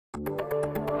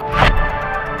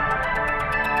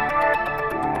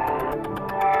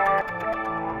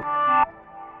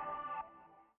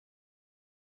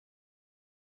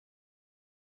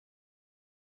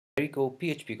कोडियरीको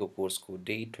PHP को कोर्सको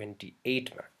day 28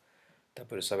 मा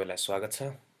तपाईहरु सबैलाई स्वागत छ।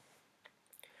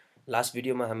 लास्ट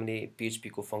भिडियोमा हामीले PHP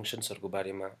को फंक्शन्सहरुको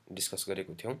बारेमा डिस्कस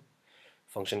गरेको थियौं।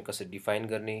 फंक्शन कसरी डिफाइन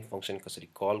गर्ने, फंक्शन कसरी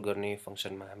कल गर्ने,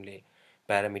 फंक्शनमा हामीले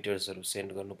प्यारामिटर्सहरु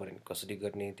सेन्ड गर्नु पर्यो भने कसरी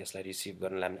गर्ने, त्यसलाई रिसिभ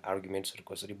गर्नलाई हामीले आर्गुमेन्ट्सहरु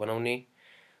कसरी बनाउने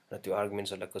र त्यो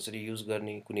आर्गुमेन्ट्सहरुलाई कसरी युज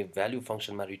गर्ने, कुनै भ्यालु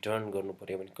फंक्शनमा रिटर्न गर्नु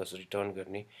पर्यो भने कसरी रिटर्न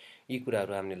गर्ने, यी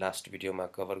कुराहरु हामीले लास्ट भिडियोमा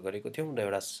कभर गरेको थियौं र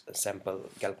एउटा स्याम्पल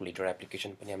क्याल्कुलेटर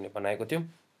एप्लिकेसन पनि हामीले बनाएको थियौं।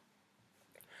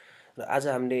 र आज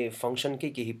हामीले फंक्शनकै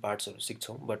केही पार्ट्सहरु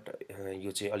सिक्छौं, बट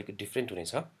यो चाहिँ अलिकति डिफरेन्ट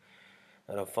हुनेछ।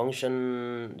 र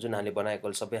फंक्शन जुन हामीले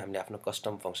बनाएको सबै हामीले आफ्नो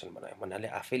कस्टम फंक्शन बनायौं।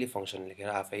 भन्नाले आफैले फंक्शन लेखेर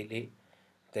आफैले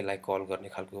त्यसलाई कल गर्ने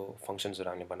खालको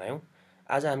फंक्शन्सहरु हामीले बनायौं।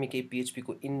 आज हामी केही PHP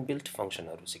को इनबिल्ट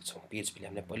फंक्शनहरु सिक्छौं। PHP ले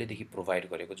हामीले पहिलेदेखि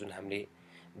प्रोवाइड गरेको जुन हामीले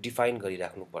डिफाइन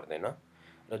गरिराख्नु पर्दैन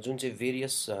र जुन चाहिँ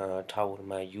भेरियस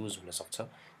ठाउँहरुमा युज हुन सक्छ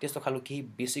त्यस्तो खालको केही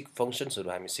बेसिक फंक्शन्सहरु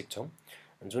हामी सिक्छौं,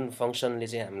 जुन फंक्शनले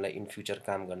चाहिँ हामीलाई इन फ्युचर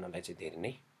काम गर्नलाई चाहिँ धेरै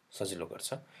नै सजिलो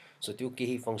गर्छ। सो त्यो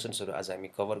केही फंक्शन्सहरु आज हामी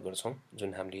कभर गर्छौं,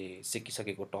 जुन हामीले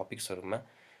सिकिसकेको टपिक्सहरुमा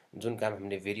जुन काम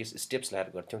हामीले भेरियस स्टेप्स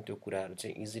लाएर गर्थ्यौं त्यो कुराहरु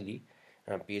चाहिँ इजिली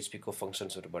PHP को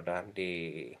फंक्शन्सहरुबाट हामीले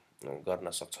गर्न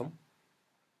सक्छौं।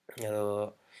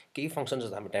 र केही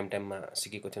फंक्शन्सहरु हामी टाइममा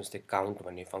सिकेको थियौं, जस्तै काउन्ट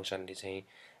भन्ने फंक्शनले चाहिँ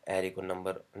एरेको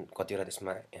नम्बर कतिवटा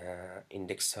त्यसमा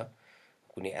इन्डेक्स छ,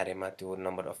 कुनै एरेमा त्यो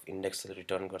नम्बर अफ इन्डेक्स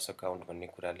रिटर्न गर्छ काउन्ट भन्ने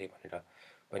कुराले भनेर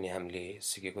पनि हामीले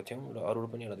सिकेको थियौं। र अरु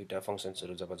पनि एउटा दुईटा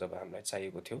फंक्शन्सहरु जब हामीलाई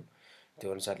चाहिएको थियो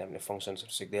त्यो अनुसारले हामीले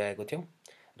फंक्शन्सहरु सिक्दै आएको थियौं।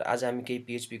 र आज हामी केही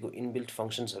PHP को इनबिल्ट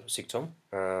फंक्शन्सहरु सिक्छौं।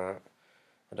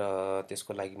 र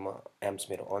त्यसको लागि म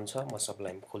एम्स मेरो अन छ, म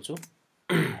सबलाइन खोल्छु।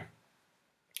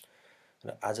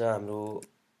 र आज हाम्रो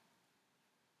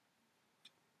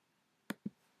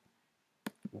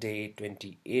डे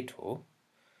 28 हो।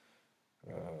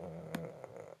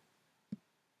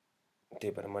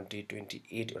 त्यही भएर म डे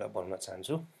 28 एउटा बनाउन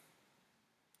चाहन्छु।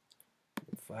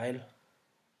 File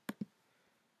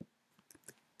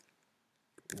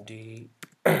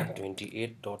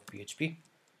day28.php।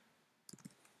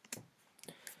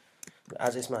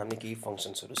 आज यसमा हामीले केही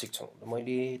फंक्शन्सहरु सिक्छौं।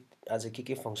 मैले आज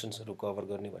के फंक्शन्सहरु कभर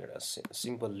गर्ने भनेर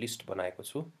सिम्पल लिस्ट बनाएको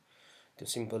छु। त्यो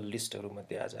सिम्पल लिस्टहरु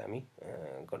मध्ये आज हामी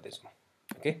गर्दै छौं।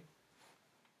 ओके,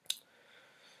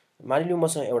 मानिलिउँ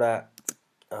मसँग एउटा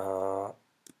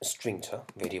स्ट्रिङ छ,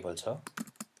 भेरिएबल छ।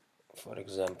 फर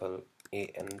एक्जाम्पल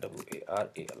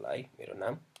ANWARALI मेरो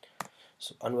नाम।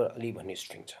 सो अनवर अली भन्ने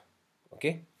स्ट्रिङ छ।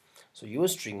 ओके, सो यो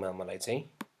स्ट्रिङमा मलाई चाहिँ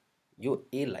यो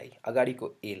ए लाई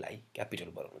अगाडिको ए लाई क्यापिटल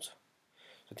बनाउनु छ।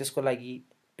 सो त्यसको लागि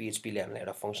PHP ले हामीलाई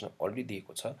एउटा फंक्शन अलरेडी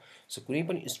दिएको छ। सो कुनै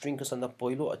पनि स्ट्रिङको सबभन्दा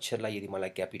पहिलो अक्षरलाई यदि मलाई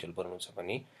क्यापिटल बनाउनु छ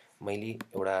भने मैले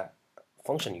एउटा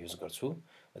फंक्शन युज गर्छु।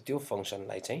 त्यो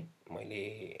फंक्शनलाई चाहिँ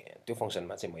त्यो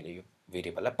फंक्शनमा चाहिँ मैले यो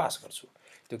भेरिएबललाई पास गर्छु।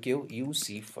 त्यो के हो,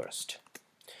 UC first.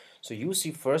 So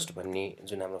UC first भन्ने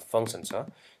जुन हाम्रो फंक्शन छ,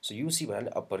 सो यूसी भन्नाले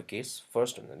अप्पर केस,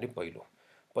 फर्स्ट भन्नाले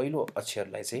पहिलो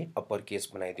अक्षरलाई चाहिँ अप्पर केस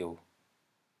बनाइदेऊ,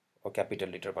 क्यापिटल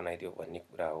लेटर बनाइदेऊ भन्ने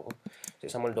कुरा हो।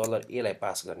 त्यसमा मैले $a लाई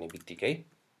पास गर्ने बित्तिकै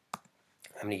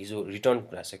हामीले हिजो रिटर्न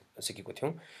कुरा सिकेको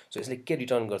थियौं। सो यसले के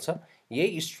रिटर्न गर्छ,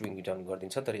 यही स्ट्रिङ रिटर्न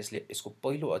गरिदिन्छ, तर यसले यसको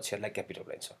पहिलो अक्षरलाई क्यापिटल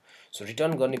बनाइन्छ। सो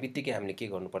रिटर्न गर्ने बित्तिकै हामीले के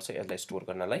गर्नुपर्छ, यसलाई स्टोर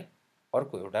गर्नलाई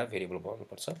अर्को एउटा भेरिएबल बनाउनु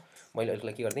पर्छ। मैले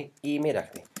यसलाई के गर्दै ए मै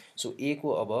राख्ने। सो ए को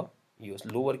अब यो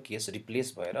लोअर केस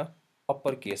रिप्लेस भएर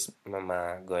अप्पर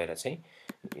केसमा गएर चाहिँ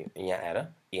यहाँ आएर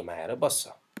ए मा आएर बस्छ।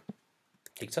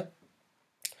 ठीक छ।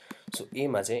 सो ए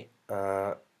मा चाहिँ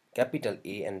क्यापिटल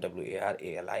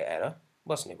ANWARALI आएर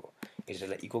बस्ने भयो।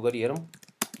 यसलाई इको गरी हेरौं,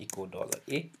 इको $a।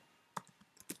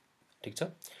 ठीक छ।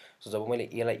 सो जब मैले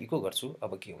ए लाई इको गर्छु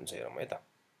अब के हुन्छ हेरौं है त।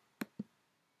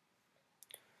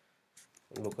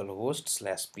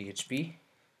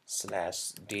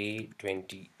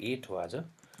 localhost/php/day28 हो आज।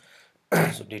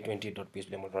 सो day28.php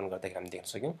ले म रन गर्दाखेरि हामी देख्न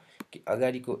सक्यौं कि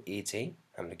अगाडिको ए चाहिँ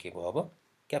हाम्रो के भयो, अब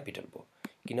क्यापिटल भयो।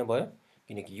 किन भयो,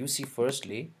 किनकि यूसी फर्स्ट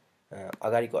ले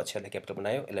अगाडिको अक्षरलाई क्यापिटल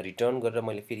बनायो, यसलाई रिटर्न गरेर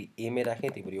मैले फेरि ए मै राखे,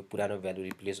 त्यही भएर यो पुरानो भ्यालु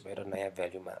रिप्लेस भएर नयाँ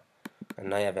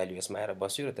भ्यालु यसमा आएर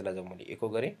बस्यो। र त्यसलाई जब मैले इको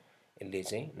गरे यसले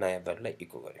चाहिँ नयाँ भ्यालुलाई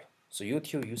इको गर्यो। सो यो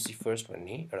थियो यूसी फर्स्ट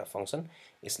भन्ने एउटा फंक्शन।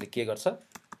 यसले के गर्छ,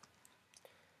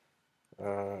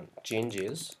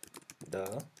 changes the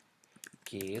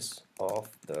case of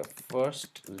the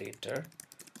first letter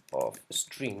of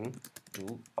string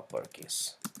to upper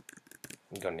case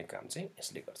गर्ने काम चाहिँ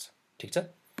यसले गर्छ। ठीक छ।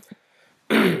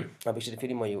 अब यसरी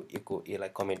फेरि म यो इको ए लाई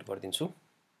कमेन्ट गर्दिन्छु।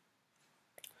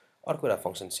 अर्को एउटा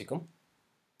फंक्शन सिकौं।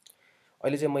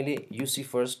 अहिले चाहिँ मैले यूसी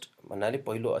फर्स्ट भन्नाले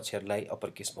पहिलो अक्षरलाई अप्पर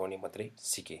केस बनाउने मात्रै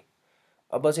सिके।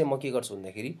 अब चाहिँ म के गर्छु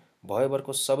भन्दाखेरि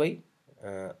भयोभरको सबै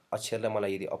अक्षरलाई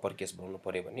मलाई यदि अप्पर केस बनाउनु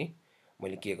पर्यो भने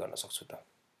मैले के गर्न सक्छु त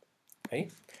है।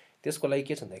 त्यसको लागि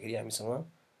के छ भन्दाखेरि हामीसँग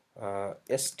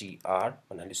str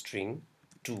भन्नाले स्ट्रिङ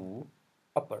टु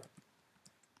अप्पर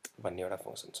भन्ने एउटा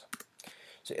फंक्सन छ।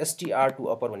 सो str टु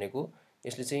अप्पर भनेको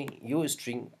यसले चाहिँ यो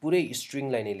स्ट्रिङ पुरै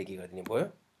स्ट्रिङलाई नै के गरिदिने भयो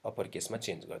अप्पर केसमा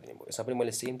चेन्ज गरिदिने भयो। यसमा पनि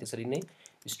मैले सेम त्यसरी नै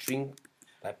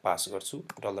स्ट्रिङलाई पास गर्छु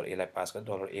 $a लाई पास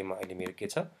गर्छु $a मा अहिले मेरो के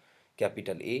छ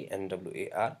capital A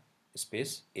NWAR space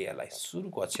ALI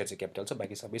सुरुको अक्षर चाहिँ क्यापिटल छ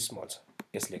बाकी सबै स्मल छ।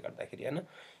 यसले गर्दाखेरि हैन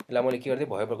यसलाई मैले के गर्दै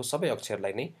भएभरको सबै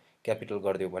अक्षरलाई नै क्यापिटल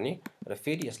गर्दियो भने र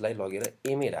फेरि यसलाई लगेर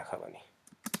A मै राख भने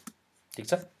ठीक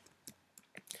छ।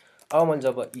 अब मैले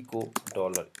जब इको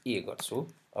 $a गर्छु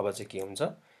अब चाहिँ के हुन्छ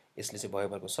यसले चाहिँ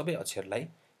भएभरको सबै अक्षरलाई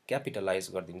क्यापिटलाइज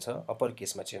गरिदिन्छ अप्पर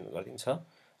केसमा चेन्ज गरिदिन्छ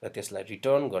र त्यसलाई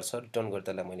रिटर्न गर्छ। रिटर्न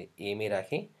गर्दालाई मैले A मै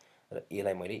राखेँ र A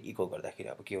लाई मैले इको गर्दाखेरि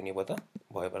अब के हुने भयो त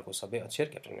भएभरको सबै अक्षर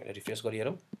क्यापिटल मैले रिफ्रेश गरि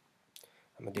हेरौँ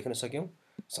हामी देख्न सक्यौं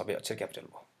सबै अक्षर क्यापिटल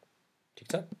भयो ठीक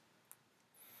छ।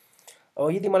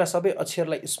 अब यदि मलाई सबै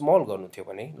अक्षरलाई स्मल गर्नु थियो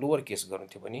भने लोअर केस गर्नु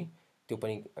थियो भने त्यो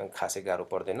पनि खासै गाह्रो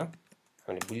पर्दैन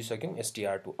हामीले बुझिसक्यौं।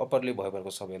 str टु अप्परले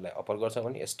भएभरको सबैलाई अप्पर गर्छ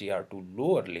भने str टु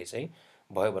लोअरले चाहिँ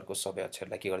भएभरको सबै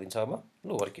अक्षरलाई के गरिदिन्छ अब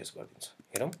लोअर केस गरिदिन्छ।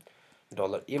 हेरौँ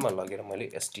 $a मा लगेर मैले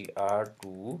str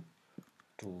टु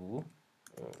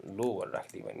लोअर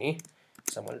राख्दिए भने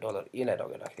यसमा मैले $a लाई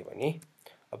लगेर राख्दिए भने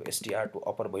अब str टु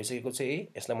अप्पर भइसकेको छ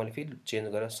यसलाई मैले फेरि चेन्ज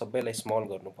गरेर सबैलाई स्मल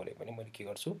गर्नु पर्यो भने मैले के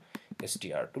गर्छु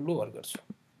str टु लोअर गर्छु।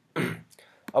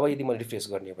 अब यदि मैले रिफ्रेश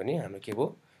गर्ने भने हाम्रो के भयो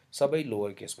सबै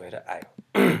लोअर केस भएर आयो।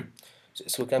 सो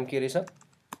यसको काम के रहेछ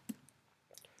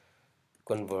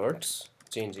कन्भर्ट्स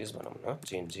चेन्जेस भनौँ न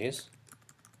changes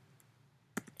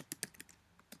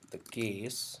the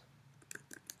case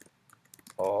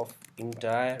of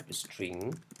entire string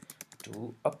to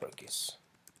uppercase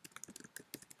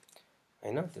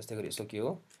हैन त्यस्तै गरी यसो के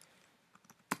हो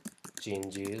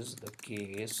changes the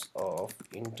case of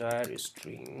entire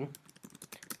string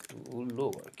to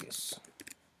lowercase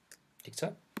ठीक छ।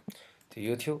 त्यो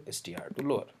यो थियो str to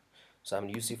lower। सो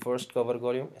हामीले UC फर्स्ट कभर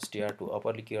गर्यौं str to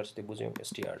upper ले के गर्छ त्यो बुझ्यौं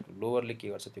str to lower ले के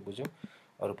गर्छ त्यो बुझ्यौं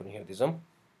अरु पनि हेर्दै जाउँ।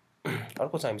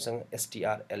 अर्को छ हामीसँग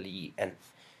strlen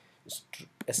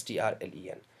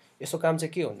यसो काम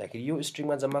चाहिँ के भन्दाखेरि यो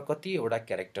स्ट्रिङमा जम्मा कतिवटा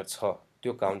क्यारेक्टर छ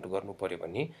त्यो काउन्ट गर्नु पर्यो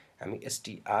भने हामी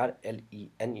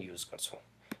strlen युज गर्छौं।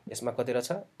 यसमा कतिवटा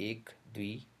छ 1 2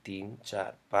 3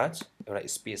 4 5 एउटा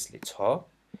स्पेसले 6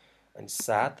 अनि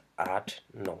 7 8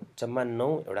 9 जम्मा 9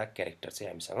 एउटा क्यारेक्टर चाहिँ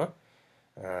हामीसँग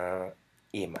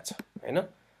ए मा छ हैन।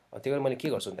 त्यही भएर मैले के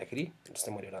गर्छु भन्दाखेरि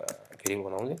जस्तै मैले एउटा भेरिएबल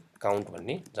बनाउँछु काउन्ट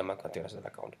भन्ने जम्मा कतिवटा छ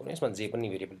त्यसलाई काउन्ट गर्नु यसमा जे पनि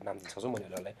भेरिएबल नाम दिन सक्छु। मैले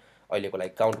यसलाई अहिलेको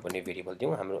लागि काउन्ट भन्ने भेरिएबल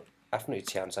दिउँ हाम्रो आफ्नो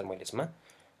इच्छा अनुसार मैले यसमा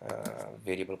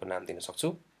भेरिएबलको नाम दिन सक्छु।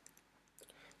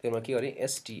 त्यसमा के गरे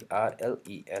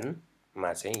strlen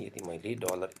मा चाहिँ यदि मैले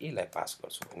 $a लाई पास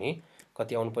गर्छु भने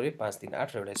कति आउनु पर्यो 5 3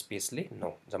 8 र एउटा स्पेसले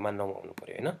 9 जम्मा 9 आउनु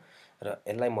पर्यो हैन। र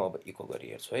यसलाई म अब इको गरि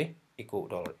हेर्छु है इको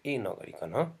 $a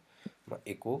नगरिकन म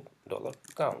इको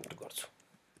 $काउन्ट गर्छु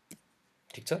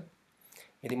ठीक छ।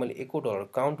 यदि मैले इको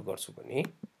 $काउन्ट गर्छु भने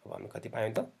अब हामी कति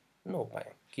पायौं त 9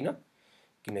 पायौं किन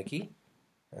किनकि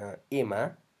ए मा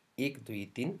 1 2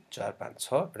 3 4 5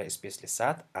 6 एउटा स्पेसले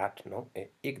 7 8 9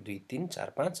 1 2 3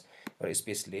 4 5 एउटा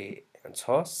स्पेसले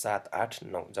 6 7 8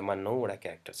 9 जम्मा 9 वटा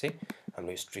क्यारेक्टर चाहिँ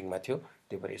हाम्रो स्ट्रिङमा थियो।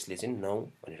 त्यही भएर यसले चाहिँ 9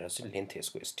 भनेर चाहिँ लेन्थ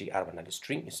यसको str भन्नाले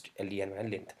स्ट्रिङ len भन्नाले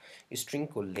लेन्थ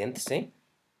स्ट्रिङको लेन्थ चाहिँ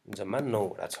जम्मा 9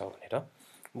 वटा छ भनेर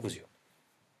बुझ्यो।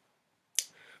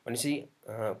 भनेपछि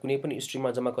कुनै पनि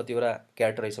स्ट्रिङमा जम्मा कतिवटा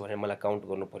क्यारेक्टर रहेछ भनेर मलाई काउन्ट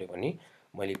गर्नु पर्यो भने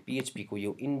मैले PHP को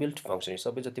यो इनबिल्ट फंक्सन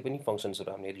सबै जति पनि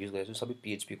फंक्सन्सहरु हामीले युज गरेछौं सबै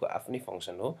PHP को आफ्नै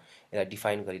फंक्सन हो यसलाई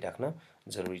डिफाइन गरिराख्न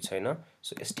जरुरी छैन।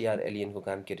 सो strlen को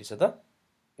काम के रहेछ त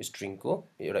स्ट्रिङ को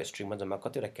एउटा स्ट्रिङमा जम्मा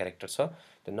कतिवटा क्यारेक्टर छ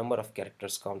त्यो नम्बर अफ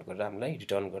क्यारेक्टर्स काउन्ट गरेर हामीलाई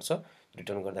रिटर्न गर्छ।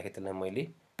 रिटर्न गर्दाखेरि त्यसलाई मैले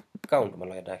काउन्टमा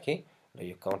लगाएर राखेँ र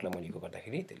यो काउन्टलाई मैले इको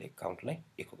गर्दाखेरि त्यसले काउन्टलाई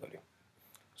इको गर्यो।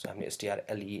 सो हामीले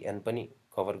strlen पनि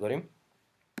कभर गर्यौं।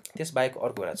 त्यसबाहेक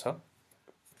अर्को एउटा छ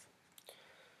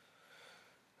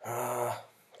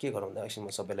के गरौँ त एकछिन म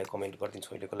सबैलाई कमेन्ट गर्दिन्छु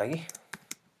अहिलेको लागि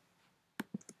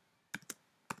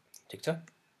ठीक छ।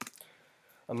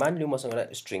 मानिलिउँ मसँग एउटा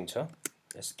स्ट्रिङ छ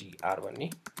str भन्ने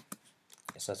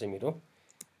यसमा चाहिँ मेरो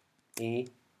a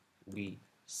b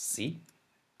c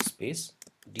space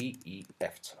d e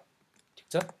f छ ठीक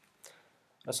छ।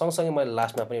 र सँगसँगै मैले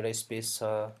लास्टमा पनि एउटा स्पेस छ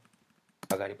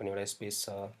अगाडि पनि एउटा स्पेस छ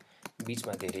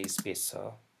बीचमा धेरै स्पेस छ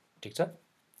ठीक छ।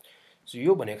 सो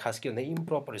यो भनेको खास के भन्दा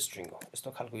इम्प्रोपर स्ट्रिङ हो।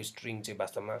 यस्तो खालको स्ट्रिङ चाहिँ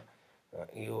वास्तवमा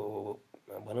यो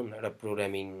भनौं न एउटा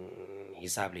प्रोग्रामिङ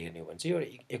हिसाबले हेर्ने हो भने चाहिँ यो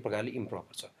एक प्रकारले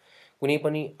इम्प्रोपर छ। कुनै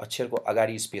पनि अक्षरको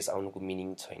अगाडि स्पेस आउनुको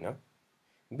मिनिङ छैन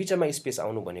बीचमा स्पेस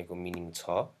आउनु भनेको मिनिङ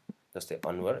छ। जस्तै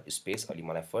अनवर स्पेस अलि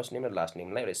मलाई फर्स्ट नेम र लास्ट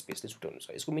नेमलाई एउटा स्पेसले छुटाउनु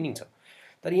छ यसको मिनिङ छ।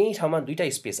 तर यही ठाउँमा दुईटा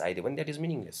स्पेस आइदियो भने द्याट इज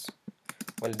मिनिङलेस।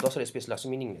 मैले दोस्रो स्पेस लाग्छु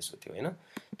मिनिङलेस हो त्यो हैन।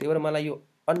 त्यही भएर मलाई यो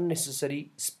अननेसेसरी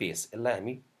स्पेस, यसलाई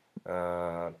हामी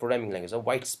प्रोग्रामिङ ल्याङ्ग्वेजमा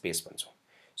वाइट स्पेस भन्छौँ।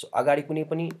 सो अगाडि कुनै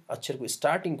पनि अक्षरको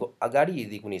स्टार्टिङको अगाडि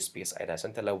यदि कुनै स्पेस आइरहेछ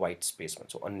भने त्यसलाई वाइट स्पेस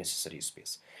भन्छौँ, अननेसेसरी स्पेस।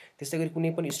 त्यस्तै गरी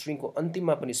कुनै पनि स्ट्रिङको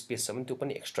अन्तिममा पनि स्पेस छ भने त्यो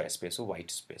पनि एक्स्ट्रा स्पेस हो, वाइट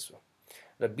स्पेस हो।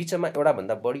 र बिचमा एउटा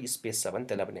भन्दा बढी स्पेस छ भने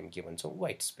त्यसलाई पनि हामी के भन्छौँ,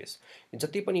 वाइट स्पेस।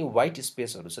 जति पनि वाइट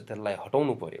स्पेसहरू छ त्यसलाई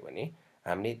हटाउनु पर्यो भने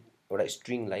हामीले एउटा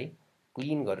स्ट्रिङलाई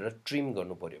क्लिन गरेर ट्रिम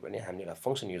गर्नु पर्यो भने हामीले एउटा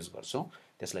फङ्सन युज गर्छौँ,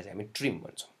 त्यसलाई चाहिँ हामी ट्रिम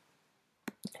भन्छौँ।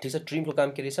 ठिक छ, ट्रिमको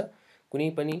काम के रहेछ, कुनै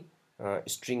पनि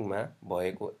स्ट्रिङमा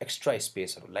भएको एक्स्ट्रा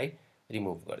स्पेसहरूलाई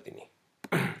रिमुभ गरिदिने।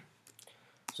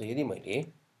 सो यदि मैले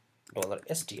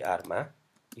 $str मा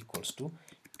इक्वल्स टु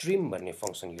ट्रिम भन्ने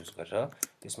फङ्सन युज गरेर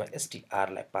त्यसमा str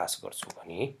लाई पास गर्छु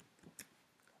भने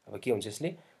अब के हुन्छ,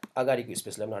 यसले अगाडिको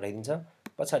स्पेसलाई पनि हटाइदिन्छ,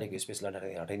 पछाडिको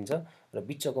स्पेसलाई हटाइदिन्छ र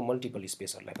बिचको मल्टिपल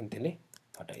स्पेसहरूलाई पनि त्यसले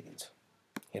हटाइदिन्छ।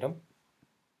 हेरौँ,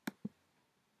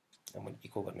 अब मैले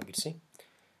इको गर्न बिर्सेँ।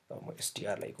 अब म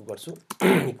str लाई इको गर्छु,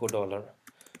 इको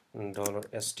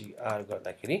 $str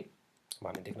गर्दाखेरि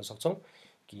हामी देख्न सक्छौँ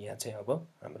कि यहाँ चाहिँ अब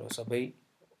हाम्रो सबै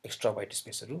एक्स्ट्रा वाइट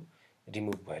स्पेसहरू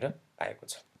रिमुभ भएर आएको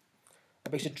छ।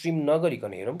 अब एकचोटि ट्रिम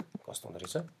नगरिकन हेरौँ कस्तो हुँदो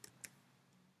रहेछ।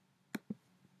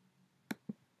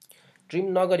 ट्रिम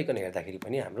नगरिकन हेर्दाखेरि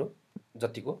पनि हाम्रो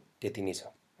जतिको त्यति नै छ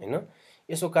हैन।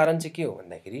 यसको कारण चाहिँ के हो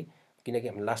भन्दाखेरि, किनकि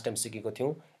हामीले लास्ट टाइम सिकेको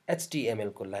थियौँ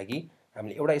HTML को लागि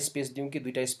हामीले एउटा स्पेस दियौँ कि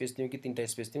दुईटा स्पेस दियौँ कि तीनटा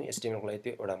स्पेस दियौँ, HTML को लागि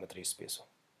त्यो एउटा मात्रै स्पेस हो।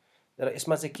 तर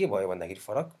यसमा चाहिँ के भयो भन्दाखेरि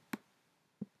फरक,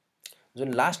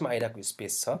 जुन लास्टमा आइरहेको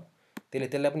स्पेस छ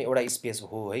त्यसलाई पनि एउटा स्पेस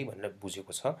हो है भनेर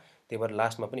बुझेको छ, त्यही भएर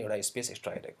लास्टमा पनि एउटा स्पेस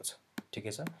एक्स्ट्रा आइरहेको छ।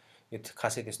 ठिकै छ, यो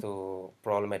खासै त्यस्तो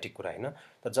प्रब्लमेटिक कुरा हैन।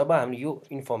 तर जब हामीले यो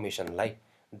इन्फर्मेसनलाई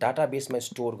डाटाबेसमा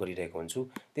स्टोर गरिरहेको हुन्छु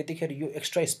त्यतिखेर यो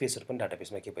एक्स्ट्रा स्पेसहरू पनि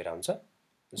डाटाबेसमा के भइरहेको हुन्छ,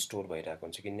 स्टोर भइरहेको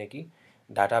हुन्छ, किनकि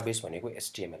डाटाबेस भनेको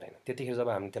HTML हैन। त्यतिखेर जब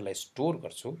हामी त्यसलाई स्टोर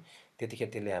गर्छौँ त्यतिखेर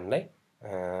त्यसले हामीलाई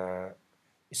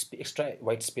एक्स्ट्रा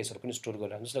वाइट स्पेसहरू पनि स्टोर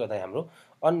गरेर हुन्छ, जसले गर्दा हाम्रो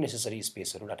अननेसेसरी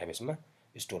स्पेसहरू डाटाबेसमा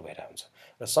स्टोर भइरहेको हुन्छ।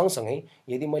 र सँगसँगै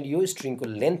यदि मैले यो स्ट्रिङको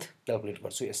लेन्थ क्याल्कुलेट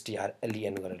गर्छु,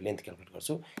 strlen गरेर लेन्थ क्याल्कुलेट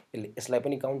गर्छु, यसलाई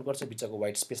पनि काउन्ट गर्छ, बिचको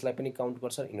वाइट स्पेसलाई पनि काउन्ट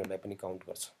गर्छ, यिनीहरूलाई पनि काउन्ट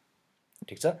गर्छ।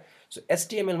 ठिक छ। सो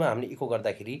HTML मा हामीले इको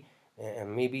गर्दाखेरि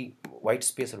मेबी वाइट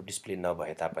स्पेसहरू डिस्प्ले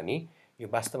नभए तापनि यो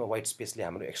वास्तवमा वाइट स्पेसले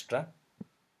हाम्रो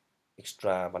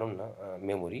एक्स्ट्रा भनौँ न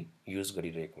मेमोरी युज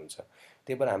गरिरहेको हुन्छ।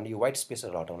 त्यही भएर हामीले यो वाइट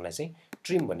स्पेसहरू हटाउनलाई चाहिँ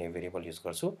ट्रिम भन्ने भेरिएबल युज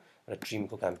गर्छु र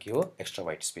ट्रिमको काम के हो, एक्स्ट्रा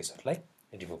वाइट स्पेसहरूलाई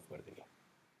रिमुभ गरिदिने।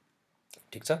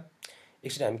 ठिक छ।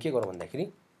 एकचोटि हामी के गरौँ भन्दाखेरि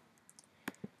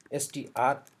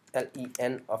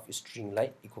strlen अफ स्ट्रिङलाई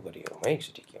इको गरी हेरौँ है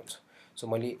एकचोटि के हुन्छ। सो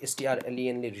मैले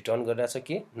strlen ले रिटर्न गरिरहेछ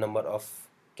के, number of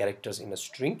characters in a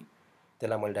string,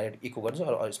 त्यसलाई मैले डाइरेक्ट इको गर्छु।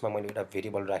 र यसमा मैले एउटा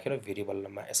भेरिएबल राखेर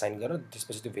भेरिएबलमा एसाइन गरेर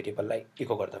त्यसपछि त्यो भेरिएबललाई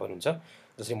इको गर्दा पनि हुन्छ।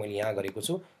 जसरी मैले यहाँ गरेको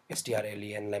छु,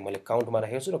 strlen लाई मैले काउन्टमा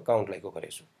राखेको छु र काउन्टलाई इको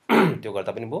गरेको छु, त्यो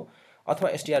गर्दा पनि भयो। अथवा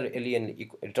strlen ले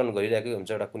इको रिटर्न गरिरहेकै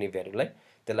हुन्छ एउटा कुनै भ्यालुलाई,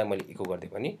 त्यसलाई मैले इको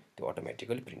गरिदिएँ भने त्यो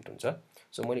अटोमेटिकली प्रिन्ट हुन्छ।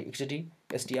 सो मैले एकचोटि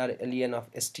strlen अफ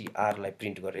str लाई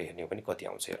प्रिन्ट गरेर हेर्ने हो भने कति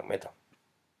आउँछ हेरौँ है त।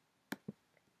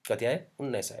 कति आयो,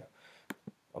 19 आयो।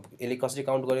 अब यसले कसरी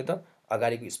काउन्ट गर्यो त,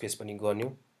 अगाडिको स्पेस पनि गर्नु,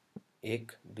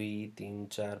 1 2 3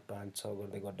 4 5 6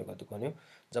 गर्दै गर्दै गर्दै गर्नु,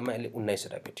 जम्मा यसले 19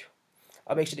 वटा भेट्यो।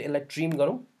 अब एकचोटि यसलाई ट्रिम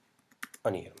गरौँ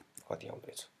अनि हेरौँ कति आउँदो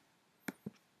रहेछ।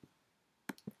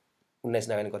 19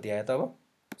 नगर्ने कति आयो त, अब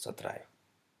 17 आयो।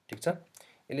 ठिक छ।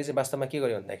 यसले चाहिँ वास्तवमा के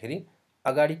गर्यो भन्दाखेरि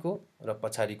अगाडिको र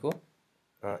पछाडिको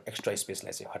एक्स्ट्रा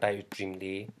स्पेसलाई चाहिँ हटायो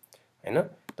ट्रिमले हैन,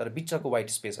 तर बिचको वाइट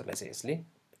स्पेसहरूलाई चाहिँ यसले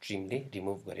ट्रिमले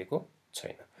रिमुभ गरेको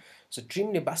छैन। सो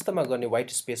ट्रिमले वास्तवमा गर्ने वाइट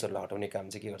स्पेसहरूलाई हटाउने काम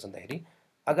चाहिँ के गर्छ भन्दाखेरि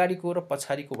अगाडिको र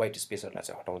पछाडिको वाइट स्पेसहरूलाई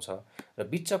चाहिँ हटाउँछ, र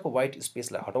बिचको वाइट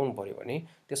स्पेसलाई हटाउनु पर्यो भने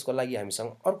त्यसको लागि हामीसँग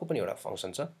अर्को पनि एउटा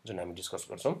फङ्सन छ जुन हामी डिस्कस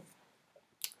गर्छौँ।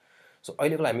 सो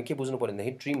अहिलेको हामी के बुझ्नु पर्यो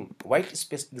भन्दाखेरि ट्रिम वाइट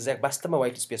स्पेस एक्ज्याक्ट वास्तवमा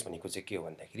वाइट स्पेस भनेको चाहिँ के हो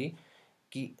भन्दाखेरि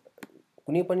कि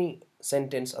कुनै पनि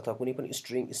सेन्टेन्स अथवा कुनै पनि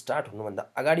स्ट्रिङ स्टार्ट हुनुभन्दा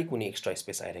अगाडि कुनै एक्स्ट्रा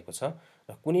स्पेस आइरहेको छ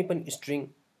र कुनै पनि स्ट्रिङ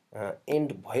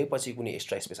एन्ड भएपछि कुनै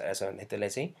एक्स्ट्रा स्पेस आएछ भने त्यसलाई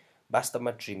चाहिँ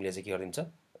वास्तवमा ट्रिमले चाहिँ के गरिदिन्छ,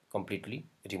 कम्प्लिटली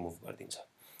रिमुभ गरिदिन्छ।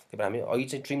 त्यही भएर हामी अघि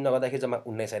चाहिँ ट्रिम नगर्दाखेरि जम्मा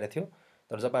 19 आइरहेको थियो,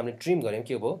 तर जब हामीले ट्रिम गऱ्यौँ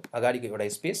के भयो, अगाडिको एउटा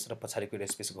स्पेस र पछाडिको एउटा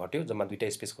स्पेस घट्यो, जम्मा दुईटा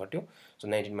स्पेस घट्यो। सो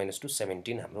 19 - 2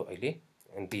 17 हाम्रो अहिले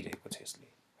दिइरहेको छ यसले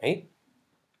है।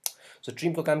 सो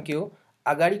ट्रिमको काम के हो,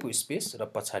 अगाडिको स्पेस र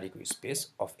पछाडिको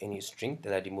स्पेस अफ एनी स्ट्रिङ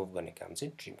त्यसलाई रिमुभ गर्ने काम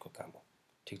चाहिँ ट्रिमको काम हो।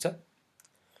 ठिक छ।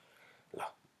 ल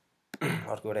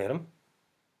अर्को एउटा हेरौँ।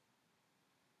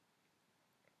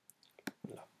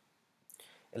 ल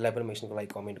यसलाई पनि म एकछिनको लागि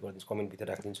कमेन्ट गरिदिन्छु, कमेन्ट भित्र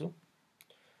राखिदिन्छु।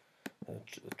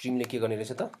 ट्रिमले के गर्ने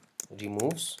रहेछ त,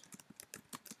 रिमुभ्स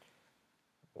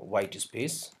वाइट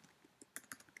स्पेस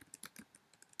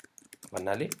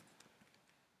भन्नाले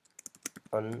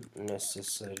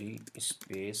unnecessary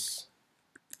space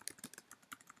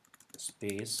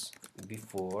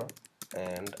before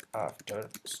and after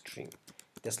string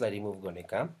त्यसलाई रिमुभ गर्ने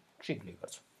काम ट्रिकले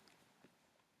गर्छ।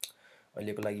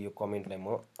 अहिलेको लागि यो कमेन्टलाई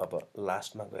म अब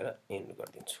लास्टमा गएर एन्ड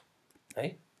गरिदिन्छु है।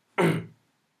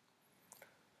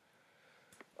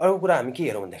 अर्को कुरा हामी के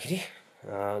हेरौँ भन्दाखेरि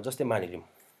जस्तै मानिलिउँ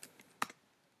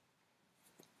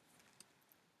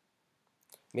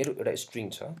मेरो एउटा स्ट्रिङ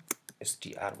छ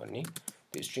str भन्ने,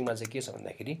 त्यो स्ट्रिङमा चाहिँ के छ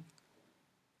भन्दाखेरि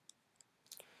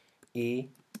a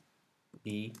b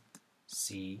c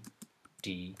d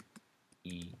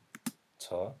e छ,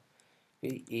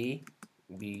 फेरि a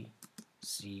b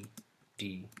c d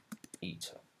e छ।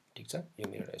 ठीक छ, यो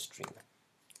मेरो एउटा स्ट्रिङ हो।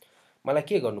 मलाई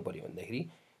के गर्नु पर्यो भन्दाखेरि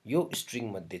यो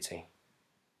स्ट्रिङ मध्ये चाहिँ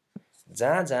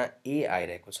जहाँ जहाँ a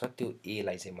आइरहेको छ त्यो a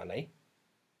लाई चाहिँ मलाई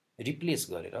रिप्लेस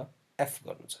गरेर f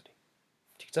गर्नु छ रे।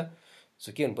 ठीक छ,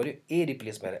 सो के हुनु पर्यो a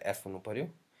रिप्लेस भएर f हुनु पर्यो,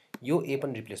 यो a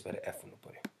पनि रिप्लेस भएर f हुनु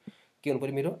पर्यो। के हुनु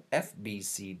पर्यो मेरो f b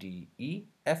c d e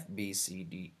f b c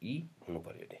d e हुनु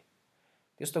पर्यो रे।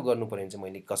 त्यस्तो गर्नु पर्यो भने चाहिँ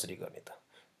मैले कसरी गर्ने त,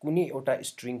 कुनै एउटा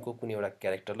स्ट्रिङको कुनै एउटा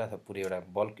क्यारेक्टरलाई अथवा पुरै एउटा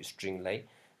बल्क स्ट्रिङलाई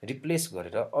रिप्लेस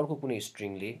गरेर अर्को कुनै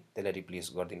स्ट्रिङले त्यसलाई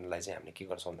रिप्लेस गर्दिनलाई चाहिँ हामीले के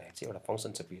गर्छौँ भन्दाखेरि चाहिँ एउटा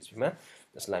फंक्सन छ PHP मा,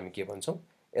 जसलाई हामी के भन्छौँ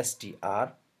str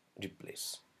रिप्लेस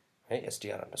है,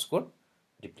 str_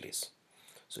 replace.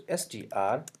 So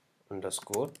str_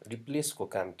 replace को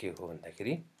काम के हो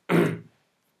भन्दाखेरि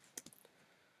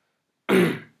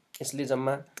यसले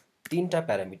जम्मा 3टा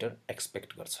प्यारामिटर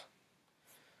एक्सपेक्ट गर्छ।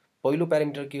 पहिलो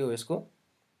प्यारामिटर के हो यसको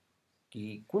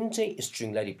कि कुन चाहिँ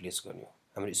स्ट्रिङलाई रिप्लेस गर्ने हो,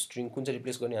 हाम्रो स्ट्रिङ कुन चाहिँ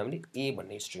रिप्लेस गर्ने, हामीले a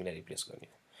भन्ने स्ट्रिङलाई रिप्लेस गर्ने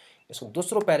हो। यसको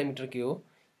दोस्रो प्यारामिटर के हो,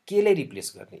 के लाई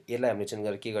रिप्लेस गर्ने, यसलाई हामीले चेन्ज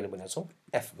गरेर के गर्ने भनेको छौँ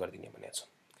f गरिदिने भनेको छौँ।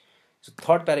 सो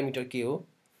थर्ड प्यारामिटर के हो,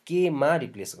 के मा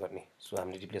रिप्लेस गर्ने, सो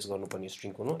हामीले रिप्लेस गर्नुपर्ने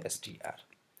स्ट्रिङ कुन हो str।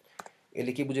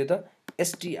 यसले के बुझ्यो त,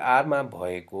 str मा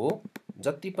भएको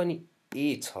जति पनि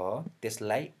a छ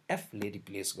त्यसलाई f ले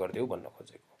रिप्लेस गरिदेऊ भन्न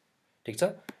खोजेको। ठीक छ,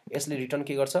 यसले रिटर्न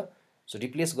के गर्छ, सो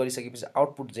रिप्लेस गरिसकेपछि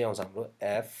आउटपुट चाहिँ आउँछ हाम्रो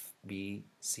f b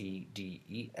c d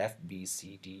e f b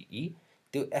c d e,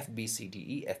 त्यो f b c d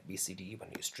e f b c d e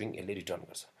भन्ने स्ट्रिङ यसले रिटर्न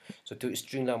गर्छ। सो त्यो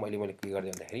स्ट्रिङलाई मैले के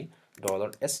गर्दै भन्दाखेरि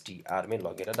 $str मै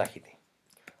लगेर राखिदिएँ।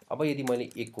 अब यदि मैले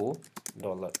a को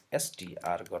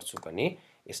 $str गर्छु भने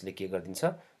यसले के गरिदिन्छ,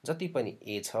 जति पनि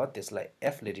a छ त्यसलाई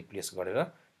f ले रिप्लेस गरेर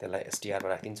त्यसलाई str मा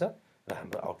राखिदिन्छ र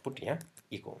हाम्रो आउटपुट यहाँ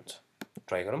इको हुन्छ।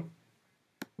 ट्राई गरौँ,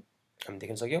 हामी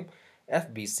देख्न सक्यौँ f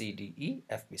b c d e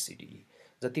f b c d e,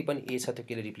 जति पनि a छ त्यो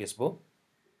केले रिप्लेस भयो,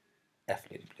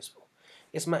 f ले रिप्लेस भयो।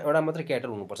 यसमा एउटा मात्र क्यारेक्टर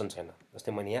हुनुपर्छ छैन,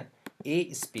 जस्तै मैले यहाँ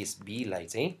a स्पेस b लाई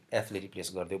चाहिँ f ले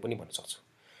रिप्लेस गरिदेऊ पनि भन्न सक्छु।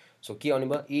 सो के आउने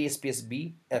भयो, a स्पेस b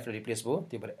f ले रिप्लेस भयो,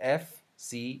 त्यही भएर f c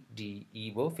d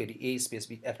e भयो, फेरि a स्पेस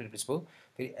b f ले रिप्लेस भयो,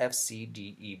 फेरि f c d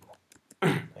e भयो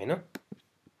हैन।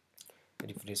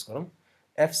 रिफ्रेस गरौँ,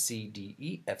 f c d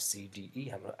e f c d e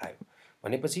हाम्रो आयो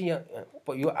भनेपछि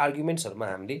यहाँ यो आर्गुमेन्ट्सहरुमा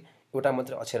हामीले एउटा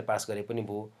मात्र अक्षर पास गरे पनि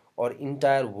भयो, और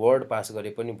इन्टायर वर्ड पास गरे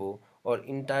पनि भयो, और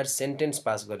इन्टायर सेन्टेन्स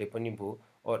पास गरे पनि भयो,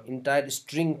 और इन्टायर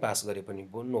स्ट्रिङ पास गरे पनि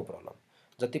भयो, नो प्रब्लम।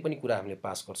 जति पनि कुरा हामीले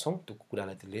पास गर्छौं त्यो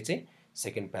कुरालाई त्यसले चाहिँ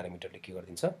सेकेन्ड प्यारामिटरले के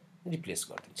गर्दिन्छ, रिप्लेस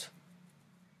गरिदिन्छ।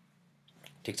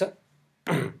 ठीक छ,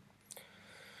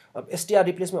 अब str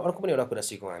रिप्लेसमा अर्को पनि एउटा कुरा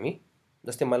सिकौं हामी,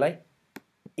 जस्तै मलाई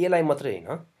a लाई मात्रै हैन,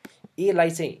 a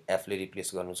लाई चाहिँ f ले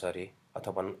रिप्लेस गर्नु छ रे,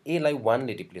 अथवा भनौं a लाई 1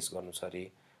 ले रिप्लेस गर्नु छ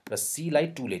रे र c लाई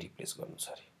 2 ले रिप्लेस गर्नु छ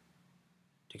रे।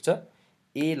 ठीक छ,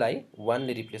 a लाई 1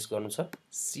 ले रिप्लेस गर्नु छ,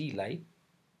 c लाई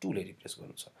 2 ले रिप्लेस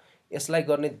गर्नु छ। यसलाई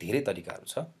गर्ने धेरै तरिकाहरु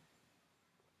छ।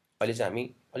 अहिले चाहिँ हामी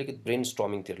अलिकति ब्रेन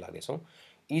स्टर्मिङ तिर लाग्दै छौं।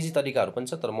 इजी तरिकाहरु पनि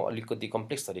छ, तर म अलिकति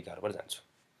कम्प्लेक्स तरिकाहरुबाट जान्छु।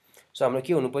 सो हाम्रो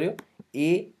के हुनु पर्यो, a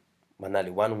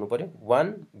भन्नाले 1 हुनु पर्यो,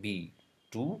 1 b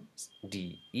 2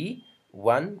 d e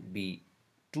 1 b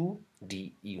 2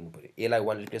 d e हुनु पर्यो। a लाई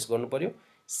 1 रिप्लेस गर्नु पर्यो,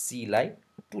 c लाई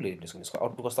 2 ले रिप्लेस गर्ने। यसको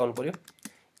आउटपुट कस्तो आउनु पर्यो,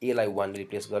 a लाई 1 ले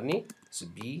रिप्लेस गर्ने,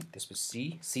 b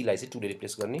त्यसपछि c लाई चाहिँ 2 ले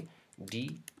रिप्लेस गर्ने, d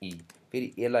e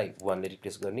फेरि a लाई 1 ले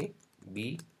रिप्लेस गर्ने,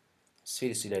 b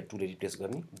फेरि c लाई 2 ले रिप्लेस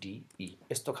गर्ने, d e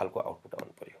यस्तो खालको आउटपुट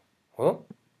आउनु पर्यो हो।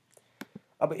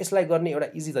 अब यसलाई गर्ने एउटा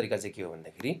इजी तरिका चाहिँ के हो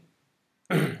भन्दाखेरि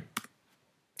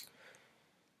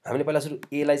हामीले पहिला सुरु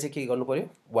a लाई चाहिँ के गर्नु पर्यो,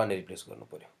 1 ले रिप्लेस गर्नु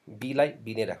पर्यो, b लाई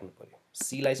b नै राख्नु पर्यो,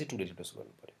 c लाई चाहिँ 2 ले रिप्लेस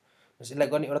गर्नु पर्यो। यसलाई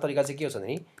गर्ने एउटा तरिका चाहिँ के हो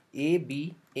भने a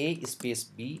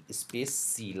space b space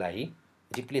c लाई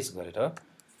रिप्लेस गरेर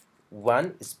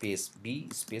 1 स्पेस b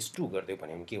स्पेस 2 गर्दै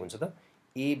भने के हुन्छ त,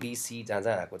 a b c जहाँ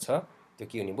जहाँ आएको छ त्यो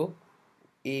के हुने भयो,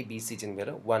 a b c चेन्ज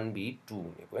गरेर 1 b 2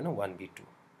 हुने भयो हैन, 1 b 2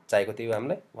 चाहिएको त्यही हो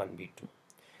हामीलाई, 1 b 2।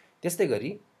 त्यस्तै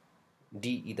गरी d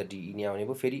e त d e नै आउने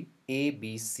भयो, फेरि a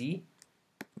b c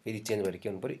फेरि चेन्ज भएर के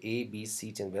हुनु पर्यो ए बी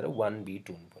सी चेन्ज भएर 1B2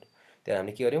 हुनु पर्यो। त्यहाँ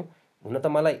हामीले के गर्यौं हुन त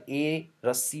मलाई ए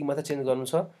र सी मात्र चेन्ज गर्नु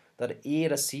छ तर ए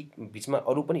र सी बीचमा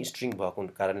अरु पनि स्ट्रिङ भएको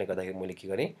कारणले गर्दाखेरि मैले के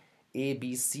गरे ए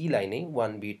बी सी लाई नै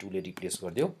 1B2 ले रिप्लेस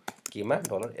गर्दियो केमा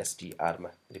 $str मा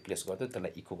रिप्लेस गर्दियो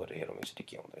त्यसलाई इको गरेर हेरौँ यसरी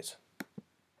के आउँदै छ।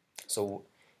 सो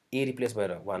ए रिप्लेस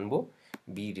भएर 1 भयो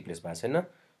बी रिप्लेस भएको छैन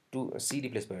 2 सी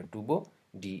रिप्लेस भएर 2 भयो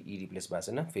डी ई रिप्लेस भएको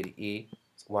छैन फेरि ए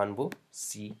 1 भयो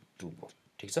सी 2 भयो।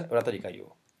 ठीक छ एउटा तरिका यो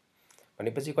हो।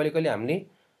 भनेपछि कहिले कहिले हामीले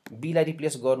बी लाई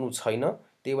रिप्लेस गर्नु छैन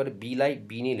त्यही भएर बी लाई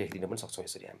बी नै लेखिदिन पनि सक्छौं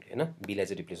यसरी हामीले हैन बी लाई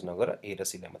चाहिँ रिप्लेस नगर ए र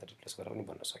सी लाई मात्र रिप्लेस गरेर पनि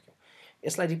भन्न सक्यौं।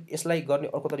 यसलाई गर्ने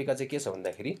अर्को तरिका चाहिँ के छ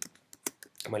भन्दाखेरि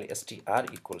मैले str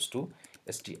equals to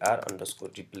str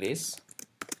underscore replace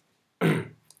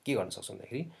के गर्न सक्छु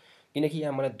भन्दाखेरि किनकि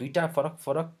यहाँ मलाई दुईटा फरक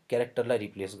फरक क्यारेक्टरलाई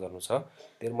रिप्लेस गर्नु छ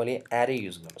त्यसले मैले एरे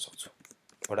युज गर्न सक्छु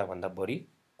एउटा भन्दा बढी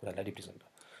कुरालाई रिप्लेस गर्न।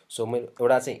 सो मैले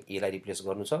एउटा चाहिँ ए लाई रिप्लेस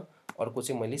गर्नु छ अर्को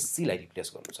चाहिँ मैले सी लाई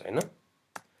रिप्लेस गर्नु छ हैन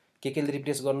के ले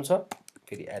रिप्लेस गर्नु छ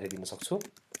फेरि एरे दिन सक्छु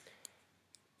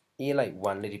ए लाई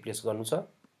 1 ले रिप्लेस गर्नु छ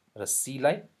र सी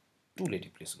लाई 2 ले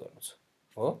रिप्लेस गर्नु छ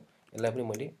हो। यसलाई पनि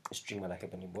मैले स्ट्रिङमा राखे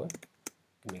पनि भयो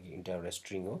किनकि इन्टर एउटा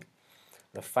स्ट्रिङ हो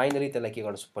र फाइनली त्यसलाई के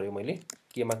गर्नु पर्यो मैले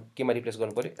केमा रिप्लेस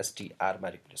गर्नु पर्यो str मा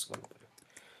रिप्लेस गर्नु पर्यो।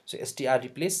 सो str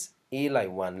रिप्लेस ए लाई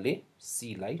 1 ले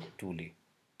सी लाई 2 ले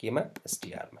केमा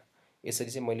str मा।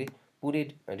 यसरी चाहिँ मैले पुरै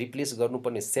रिप्लेस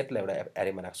गर्नुपर्ने सेटलाई एउटा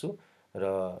एरेमा राख्छु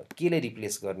र के ले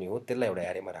रिप्लेस गर्ने हो त्यसलाई एउटा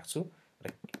एरेमा राख्छु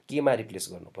र केमा रिप्लेस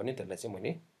गर्नुपर्ने त्यसलाई चाहिँ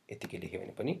मैले यतिकै लेखे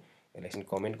भने पनि यसलाई एकछिन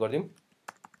कमेन्ट गर्दियौं।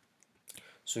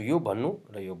 सो यो भन्नु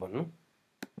र यो भन्नु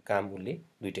काम उले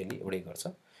दुईटैले एउटै गर्छ।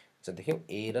 जस्तो देख्यौ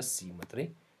ए र सी मात्रै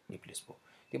रिप्लेस भयो।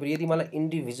 त्यही भएर यदि मलाई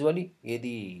इन्डिभिजुअली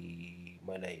यदि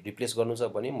मलाई रिप्लेस गर्नु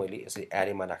छ भने मैले यसरी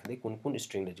एरेमा राख्दै कुन कुन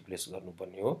स्ट्रिङले रिप्लेस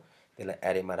गर्नुपर्ने हो त्यसलाई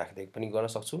एरेमा राख्दै पनि गर्न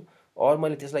सक्छु और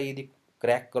मैले त्यसलाई यदि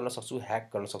क्रैक गर्न सक्छु ह्याक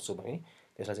गर्न सक्छु भने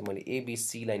त्यसलाई चाहिँ मैले ए बी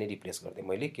सी लाई नै रिप्लेस गर्दै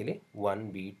मैले केले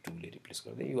 1B2 ले रिप्लेस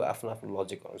गर्दै यो आफ्नो आफ्नो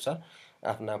लजिक अनुसार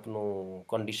आफ्नो आफ्नो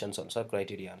कन्डिसन्स अनुसार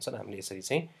क्राइटेरिया अनुसार हामीले यसरी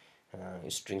चाहिँ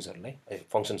स्ट्रिङ्सहरुलाई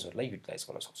फंक्सन्सहरुलाई युटिलाइज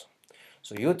गर्न सक्छौं।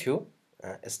 सो यो थियो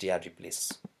str रिप्लेस।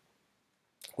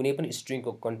 कुनै पनि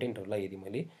स्ट्रिङको कन्टेन्टहरुलाई यदि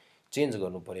मैले चेन्ज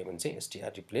गर्नु पर्यो भने चाहिँ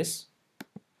str रिप्लेस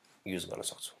युज गर्न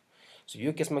सक्छु। सो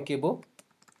यो केसमा के भयो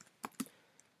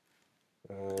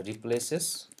replaces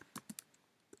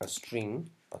a string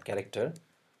a character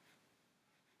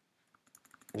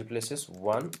replaces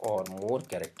one or more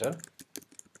character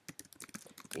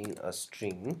in a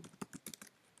string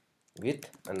with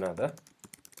another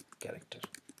character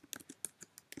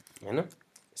हैन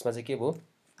यसमा चाहिँ के भयो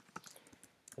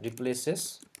replaces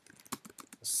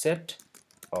set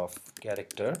of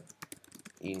character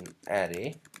in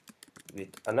array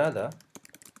with another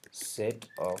set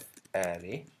of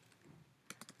array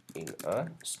in a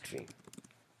string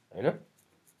हैन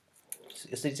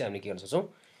यसरी चाहिँ हामीले के गर्न सक्छौं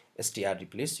str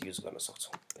रिप्लेस युज गर्न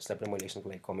सक्छौं। यसलाई पनि मैले एकछिनको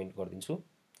लागि कमेन्ट गर्दिन्छु।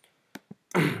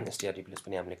 str रिप्लेस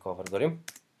पनि हामीले कभर गर्यौं।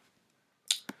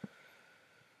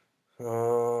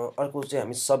 अर्को चाहिँ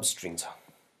हामी सब स्ट्रिङ छ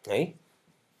है।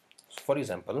 फर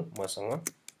एक्जाम्पल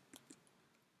मसँग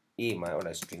ए मा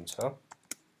एउटा स्ट्रिङ छ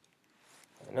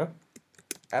हैन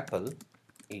Apple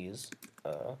is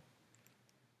a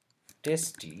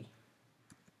tasty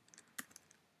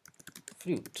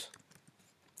fruit.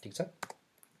 ठीक छ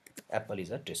Apple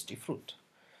is a tasty fruit.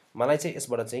 मलाई चाहिँ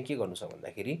यसबाट चाहिँ के गर्नु छ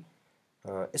भन्दाखेरि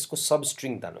यसको सब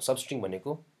स्ट्रिङ तान्नु। सब स्ट्रिङ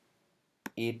भनेको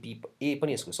ए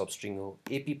पनि यसको सब स्ट्रिङ हो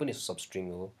एपी पनि यसको सब स्ट्रिङ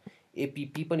हो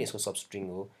एपीपी पनि यसको सब स्ट्रिङ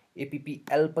हो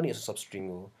एपीपीएल पनि यसको सब स्ट्रिङ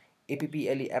हो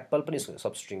एपीपीएल एप्पल पनि यसको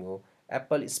सब स्ट्रिङ हो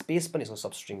एप्पल स्पेस पनि यसको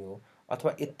सब स्ट्रिङ हो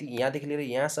अथवा यति यहाँदेखि लिएर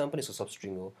यहाँसम्म पनि यसको सब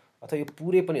स्ट्रिङ हो अथवा यो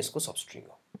पुरै पनि यसको सब स्ट्रिङ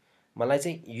हो। मलाई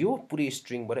चाहिँ यो पुरै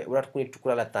स्ट्रिङबाट एउटा कुनै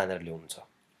टुक्रालाई तानेर ल्याउनु छ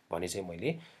भने चाहिँ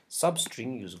मैले सब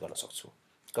स्ट्रिङ युज गर्न सक्छु।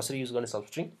 कसरी युज गर्ने सब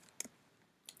स्ट्रिङ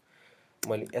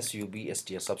मैले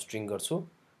substr सब स्ट्रिङ गर्छु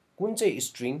कुन चाहिँ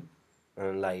स्ट्रिङ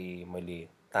लाई मैले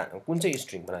कुन चाहिँ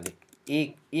स्ट्रिङ भन्नाले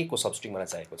ए को सब स्ट्रिङ मलाई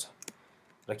चाहिएको छ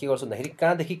र के गर्छु भन्दाखेरि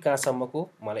कहाँदेखि कहाँसम्मको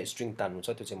मलाई स्ट्रिङ तान्नु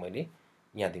छ त्यो चाहिँ मैले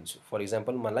यहाँ दिन्छु। फर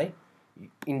एक्जाम्पल मलाई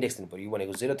इन्डेक्स दिनु पर्यो यो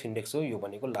भनेको 0th इन्डेक्स हो यो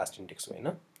भनेको लास्ट इन्डेक्स हो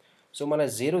हैन। सो मलाई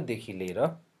 0 देखि लिएर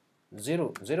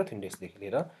 0th इन्डेक्स देखि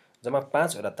लिएर जम्मा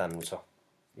 5 वटा तान्नु छ।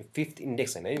 यो 5th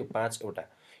इन्डेक्स हैन यो 5 वटा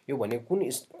यो भनेको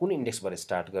कुन इन्डेक्सबाट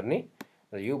स्टार्ट गर्ने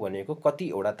र यो भनेको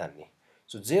कति वटा तान्ने।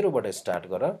 सो 0 बाट स्टार्ट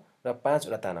गर र 5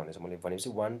 वटा तान्न भनेछ मैले भनेपछि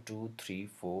 1 2 3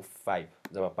 4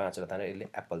 5 जम्मा 5 वटा तानेर यसले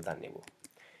एप्पल तान्ने भयो।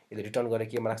 यसले रिटर्न गरेर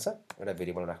केमा राख्छ एउटा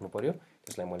भेरिएबल राख्नु पर्यो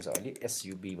त्यसलाई मैले चाहिँ अलि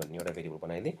sub भन्ने एउटा भेरिएबल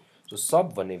बनाइदिए। सो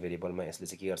सब भन्ने भेरिएबलमा यसले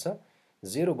चाहिँ के गर्छ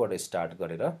 0 बाट स्टार्ट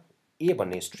गरेर ए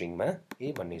भन्ने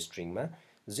स्ट्रिङमा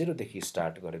 0 देखि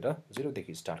स्टार्ट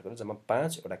गरेर जम्मा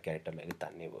 5 वटा क्यारेक्टरलाई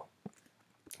तान्ने भयो।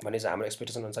 भनेपछि हाम्रो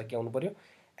एक्सपेक्टेसन अनुसार के आउनु पर्यो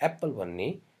एप्पल भन्ने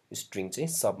स्ट्रिङ चाहिँ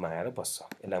सबमा आएर बस्छ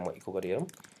यसलाई म इको गरेर हेरौँ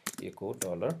इको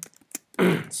डलर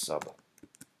सब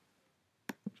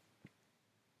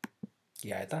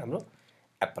के आयो त हाम्रो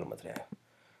एप्पल मात्रै आयो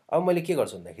अब मैले के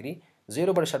गर्छु भन्दाखेरि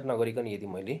 0 बाट स्टार्ट नगरिकन यदि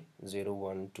मैले 0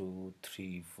 1 2 3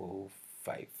 4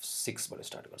 5 6 बाट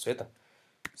स्टार्ट गर्छु है त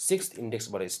 6th इन्डेक्स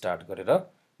बाट स्टार्ट गरेर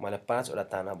मलाई 5 वटा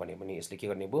ताना भन्यो भने यसले के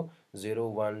गर्ने भयो 0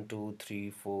 1 2 3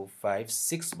 4 5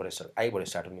 6 बाट स्टार्ट आई बाट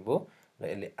स्टार्ट हुने भयो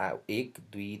र यसले 1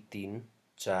 2 3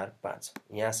 4 5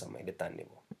 यहाँसम्म यसले तान्ने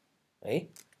भयो है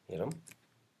हेरौँ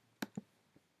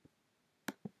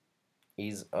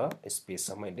इज अ स्पेस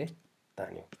सम्म यसले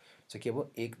तान्यो सो के भयो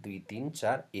 1 2 3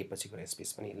 4 ए पछिको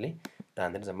स्पेस पनि यसले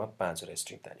तानेर जम्मा 5 वटा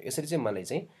स्ट्रिङ तान्यो यसरी चाहिँ मलाई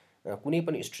चाहिँ कुनै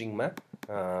पनि स्ट्रिङमा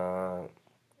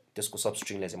त्यसको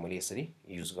सबस्ट्रिङलाई चाहिँ मैले यसरी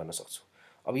युज गर्न सक्छु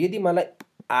अब यदि मलाई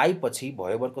आई पछि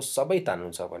भयोभरको सबै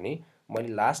तान्नु छ भने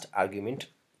मैले लास्ट आर्गुमेन्ट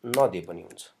नदिए पनि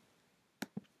हुन्छ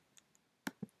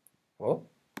हो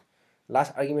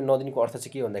लास्ट आर्गुमेन्ट नदिनुको अर्थ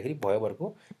चाहिँ के भन्दाखेरि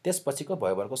भयोभरको त्यसपछिको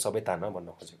भयोभरको सबै तान्न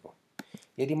भन्न खोजेको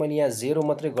यदि मैले यहाँ 0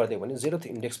 मात्रै गर्दै भने 0th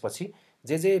इन्डेक्स पछि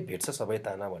जे भेट्छ सबै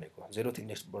ताना भनेको 0th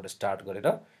इन्डेक्सबाट स्टार्ट गरेर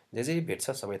जे भेट्छ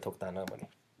सबै थोक ताना भने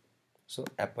so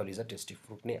Apple is a tasty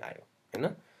fruit नै आयो हैन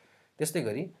त्यस्तै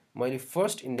गरी मैले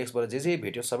फर्स्ट इन्डेक्सबाट जे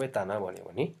भेट्यो सबै ताना भन्यो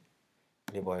भने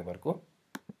ले भयोभरको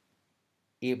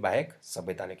ए बाहेक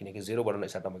सबै ताना किनकि 0 बाट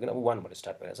स्टार्ट नभइकन अब 1 बाट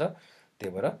स्टार्ट भइरहेछ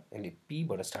त्यही भएर यसले पी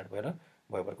बाट स्टार्ट भएर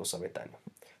भयोभरको सबै तान्यो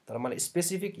तर मलाई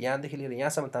स्पेसिफिक यहाँदेखि लिएर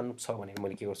यहाँसम्म तान्नु छ भने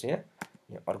मैले के गर्छु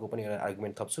यहाँ अर्को पनि एउटा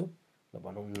आर्गुमेन्ट थप्छु ल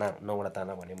भनौँ 9 वटा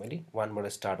ताना भने मैले 1 बाट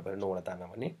स्टार्ट भएर 9 वटा ताना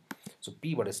भने सो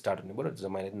पी बाट स्टार्ट हुने भयो र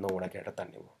जम्मा 9 वटा क्यारेक्टर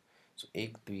तान्ने भयो सो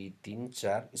 1 2 3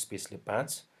 4 स्पेसले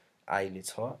 5 आई ले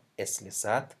 6 एस ले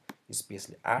 7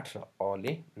 स्पेसले 8 र अ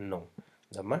ले 9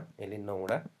 जम्मा यसले 9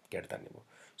 वटा क्यारेक्टर तान्ने भयो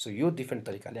सो यो डिफरेन्ट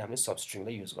तरिकाले हामीले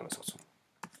सबस्ट्रिङलाई युज गर्न सक्छौँ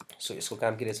सो यसको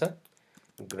काम के रहेछ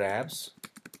grabs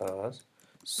a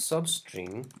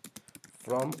substring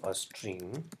from a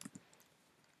string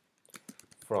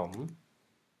from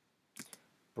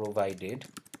provided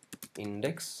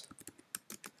index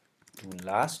to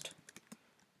last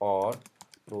or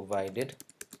provided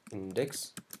index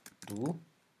to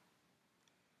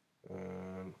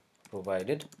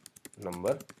provided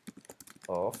number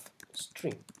of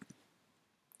string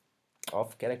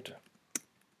of character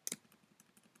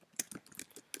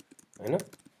हैन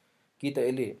कि त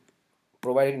यसले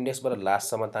प्रोवाइडेड इन्डेक्सबाट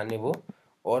लास्टसम्म तान्ने भयो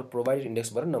और प्रोवाइडेड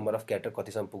इन्डेक्सबाट नम्बर अफ क्यारेक्टर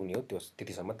कतिसम्म पुग्ने हो त्यो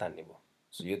त्यतिसम्म तान्ने भयो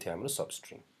सो यो थियो हाम्रो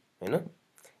सबस्ट्रिङ हैन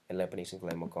यसलाई पनि एकछिनको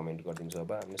लागि म कमेन्ट गरिदिन्छु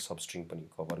अब हामीले सबस्ट्रिङ पनि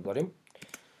कभर गर्यौं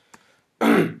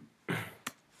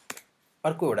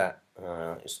अर्को एउटा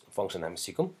फंक्सन हामी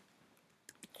सिकौं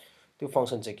त्यो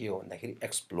फंक्सन चाहिँ के हो भन्दाखेरि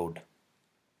एक्सप्लोड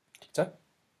ठीक छ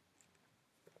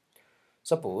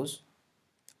सपोज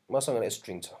मसँग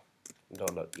स्ट्रिङ छ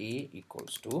 $a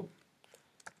equals to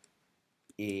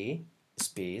a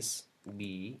space b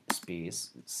space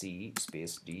c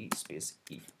space d space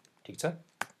e ठीक छ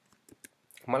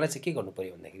मलाई चाहिँ के गर्नु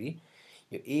पर्यो भन्दाखेरि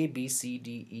यो a b c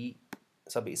d e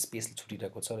सबै स्पेसले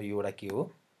छुटिरहेको छ र यो एउटा के हो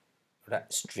एउटा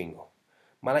स्ट्रिङ हो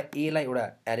मलाई a लाई एउटा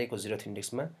एरेको 0th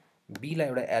इन्डेक्समा b लाई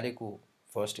एउटा एरेको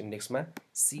फर्स्ट इन्डेक्समा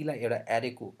c लाई एउटा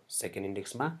एरेको सेकेन्ड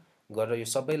इन्डेक्समा गरेर यो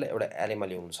सबैलाई एउटा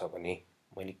एरेमा ल्याउनु छ भने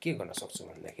मैले के गर्न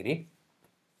सक्छु भन्दाखेरि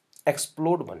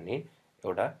एक्सप्लोड भन्ने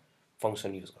एउटा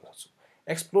फंक्सन युज गर्न सक्छु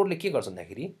एक्सप्लोडले के गर्छ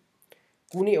भन्दाखेरि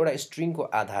कुनै एउटा स्ट्रिङको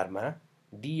आधारमा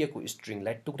दिएको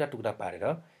स्ट्रिङलाई टुक्रा टुक्रा पारेर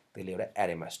त्यसले एउटा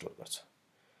एरेमा स्टोर गर्छ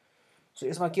सो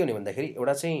यसमा के हुने भन्दाखेरि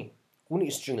एउटा चाहिँ कुनै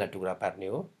स्ट्रिङलाई टुक्रा पार्ने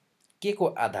हो के को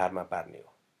आधारमा पार्ने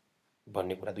हो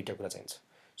भन्ने कुरा दुईटा कुरा चाहिन्छ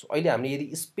सो अहिले हामीले यदि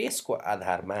स्पेसको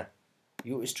आधारमा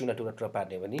यो स्ट्रिङलाई टुक्रा टुक्रा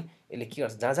पार्ने भने यसले के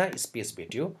गर्छ जहाँ जहाँ स्पेस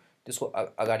भेट्यो त्यसको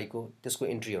अगाडिको त्यसको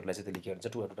एन्ट्रीहरुलाई चाहिँ त्यसले के गर्छ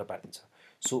टुक्रा टुक्रा पार्दिन्छ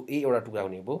सो ए एउटा टुक्रा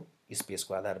हुने भयो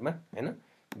स्पेसको आधारमा हैन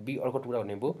बी अर्को टुक्रा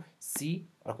हुने भयो सी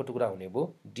अर्को टुक्रा हुने भयो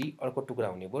डी अर्को टुक्रा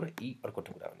हुने भयो र ई अर्को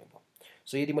टुक्रा हुने भयो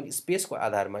सो यदि मैले स्पेसको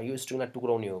आधारमा यो स्ट्रिङलाई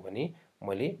टुक्राउने हो भने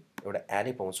मैले एउटा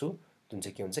एरे पाउँछु जुन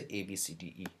चाहिँ के हुन्छ A B C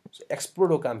D E so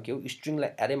एक्सप्लोडको काम के हो स्ट्रिङलाई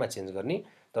एरेमा चेन्ज गर्ने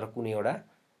तर कुनै एउटा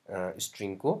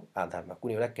स्ट्रिङको आधारमा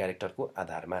कुनै एउटा क्यारेक्टरको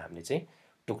आधारमा हामीले चाहिँ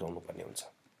टुक्राउनु पर्ने हुन्छ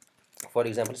फर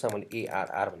एक्जाम्पल चाहिँ मैले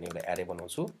एआरआर भन्ने एउटा एरे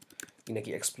बनाउँछु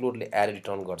किनकि एक्सप्लोडले एरे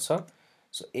रिटर्न गर्छ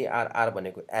सो एआरआर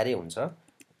भनेको एरे हुन्छ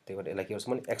त्यही भएर यसलाई के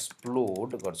गर्छु मैले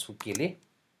एक्सप्लोड गर्छु केले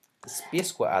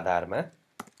स्पेसको आधारमा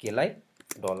केलाई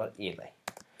 $a लाई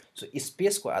सो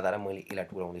स्पेसको आधारमा मैले यसलाई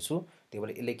टुक्राउने छु त्यही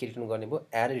भएर यसले के रिटर्न गर्ने भयो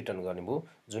एरे रिटर्न गर्ने भयो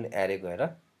जुन एरे गएर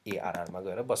एआरआर मा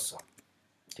गएर बस्छ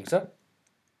ठीक छ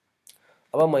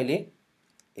अब मैले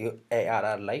यो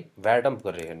एआरआर लाई var dump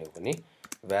गरेर हेर्ने हो भने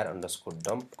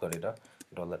var_dump गरेर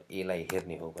 $a लाई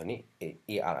हेर्ने हो भने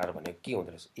ARR भनेको के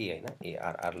हुँदो रहेछ a हैन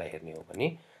ARR लाई हेर्ने हो भने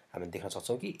हामी देख्न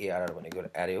सक्छौं कि ARR भनेको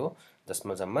एउटा एरे हो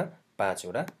जसमा जम्मा 5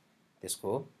 वटा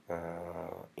त्यसको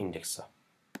इन्डेक्स छ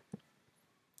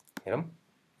हेरौं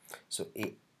सो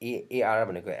ARR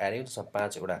भनेको एरे हो जसमा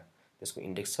 5 वटा त्यसको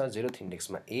इन्डेक्स छ 0th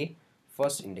इन्डेक्समा A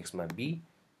फर्स्ट इन्डेक्समा B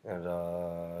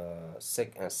र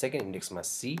सेकेन्ड इन्डेक्समा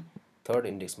C थर्ड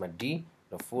इन्डेक्समा D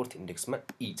र फोर्थ इन्डेक्समा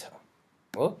E छ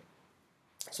हो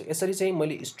सो यसरी चाहिँ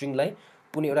मैले स्ट्रिङलाई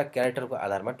कुनै एउटा क्यारेक्टरको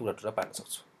आधारमा टुक्रा टुक्रा पार्न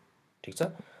सक्छु ठीक छ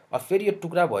अब फेरि यो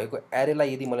टुक्रा भएको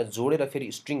एरेलाई यदि मलाई जोडेर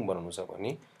फेरि स्ट्रिङ बनाउनु छ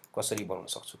भने कसरी बनाउन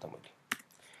सक्छु त मैले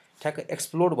ठ्याक्क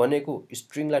एक्सप्लोड भनेको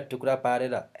स्ट्रिङलाई टुक्रा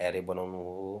पारेर एरे बनाउनु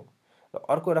हो र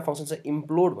अर्को एउटा फंक्सन छ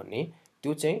इम्प्लोड भन्ने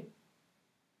त्यो चाहिँ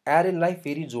एरेलाई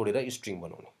फेरि जोडेर स्ट्रिङ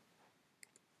बनाउने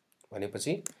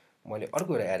भनेपछि मैले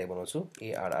अर्को एउटा एरे बनाउँछु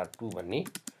ARR2 भन्ने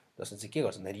जसले चाहिँ के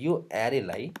गर्छ भन्दाखेरि यो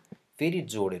एरेलाई फेरि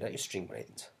जोडेर स्ट्रिङ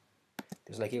बनाइदिन्छ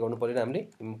त्यसलाई के गर्नु पर्यो हामीले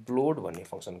इम्प्लोड भन्ने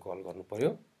फंक्सन कल गर्नु पर्यो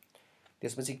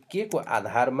त्यसपछि के को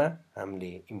आधारमा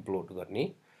हामीले इम्प्लोड गर्ने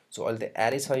सो अहिले त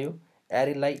एरे छ यो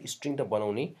एरेलाई स्ट्रिङ त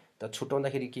बनाउने त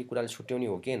छुट्याउँदाखेरि के कुराले छुट्याउने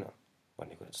हो के न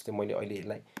भन्ने कुरा जस्तै मैले अहिले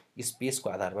यसलाई स्पेसको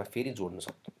आधारमा फेरि जोड्न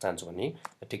चाहन्छु भने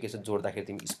ठिकै छ जोड्दाखेरि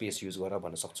तिमी स्पेस युज गर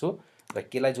भन्न सक्छु र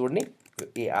केलाई जोड्ने यो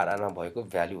ARR मा भएको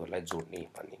भ्यालुहरुलाई जोड्ने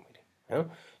भन्ने मैले हैन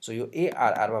सो यो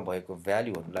ARR मा भएको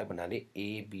भ्यालुहरुलाई भन्नाले A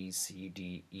B C D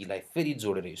E लाई फेरि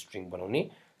जोडेर स्ट्रिङ बनाउने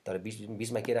तर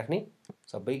बीचमा के राख्ने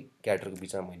सबै क्यारेक्टरको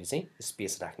बीचमा मैले चाहिँ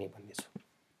स्पेस राख्ने भन्ने छु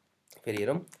फेरि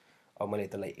हेरौं अब मैले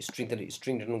त्यसलाई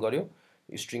स्ट्रिङ रिटर्न गर्यो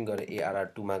स्ट्रिङ गरेर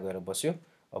ARR2 मा गएर बस्यो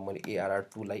अब मैले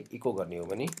ARR2 लाई इको गर्ने हो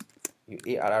भने यो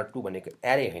ARR2 भनेको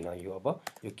एरे हैन यो अब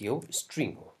यो के हो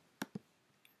स्ट्रिङ हो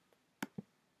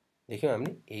देख्यौ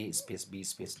हामीले A space B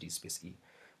space D space E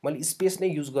मैले स्पेस नै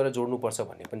युज गरेर जोड्नु पर्छ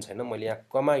भन्ने पनि छैन मैले यहाँ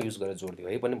कमा युज गरेर जोड्दियो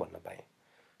है पनि भन्न पाएँ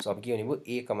सो अब के हुने भयो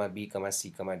A B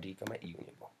C D E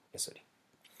हुने भयो यसरी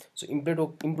सो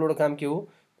इम्प्लोड काम के हो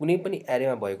कुनै पनि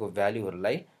एरेमा भएको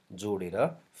भ्यालुहरुलाई जोडेर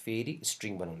फेरि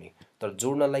स्ट्रिङ बनाउने तर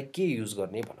जोड्नलाई के युज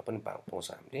गर्ने भन्न पनि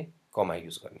पाउँछ हामीले कमा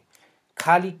युज गर्ने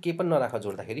खाली के पनि नराख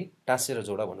जोड्दाखेरि टाँसेर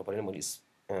जोड भन्नु पर्यो मैले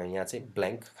यहाँ चाहिँ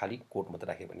ब्ल्याङ्क खाली कोड मात्र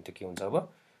राखे भने त्यो के हुन्छ अब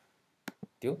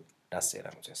त्यो टाँसेर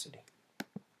आउँछ यसरी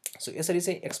सो यसरी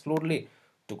चाहिँ एक्सप्लोडले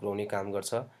टुक्राउने काम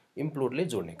गर्छ इम्प्लोडले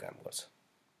जोड्ने काम गर्छ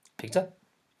ठीक छ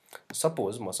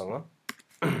सपोज मसँग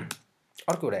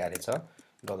अर्को एउटा एरे छ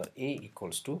 $a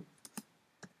equals to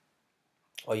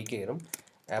के हेरौं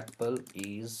apple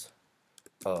is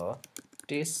a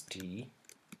tasty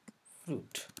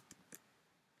fruit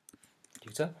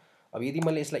ठीक छ अब यदि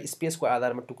मैले यसलाई स्पेसको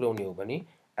आधारमा टुक्राउने हो भने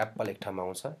एप्पल एक ठाउँमा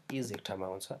आउँछ इज एक ठाउँमा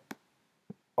आउँछ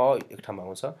एक ठाउँमा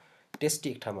आउँछ टेस्टी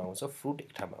एक ठाउँमा आउँछ फ्रुट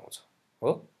एक ठाउँमा आउँछ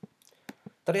हो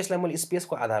तर यसलाई मैले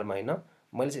स्पेसको आधारमा हैन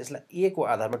मैले चाहिँ यसलाई a को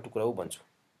आधारमा टुक्राउ भन्छु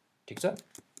ठीक छ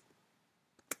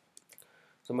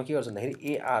सो म के गर्छु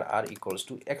भन्दाखेरि ARR equals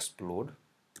to explode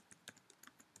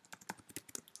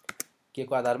के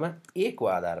को आधारमा a को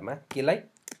आधारमा केलाई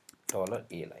 $a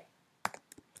लाई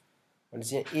अनि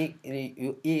चाहिँ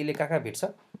यो a ले कहाँ भेट्छ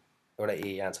एउटा a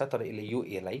यहाँ छ तर यसले यो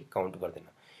a लाई काउन्ट गर्दैन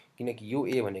किनकि यो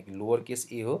a भनेको लोअर केस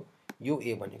a हो यो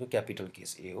a भनेको क्यापिटल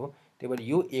केस a हो त्यही भएर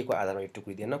यो a को आधारमा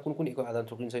टुक्रिदैन कुन a को आधारमा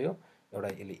टुक्रिन्छ यो एउटा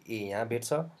यसले a यहाँ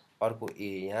भेट्छ अर्को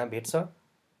a यहाँ भेट्छ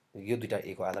यो दुईटा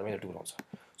a को आधारमा यसले टुक्राउँछ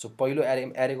सो पहिलो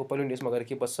एरेको पहिलो इन्डेक्समा गएर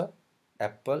के बस्छ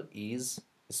एप्पल इज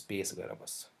स्पेस गरेर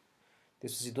बस्छ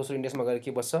त्यसपछि दोस्रो इन्डेक्समा गएर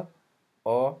के बस्छ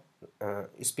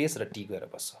स्पेस र t गएर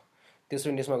बस्छ तेस्रो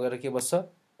इन्डेक्समा गएर के बस्छ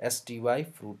STY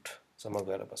फ्रुट सम्म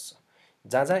गएर बस्छ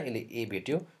जहाँ जहाँ यसले a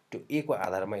भेट्यो त्यो a को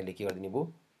आधारमा यसले के गर्दिने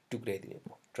भयो टुक्राइदिने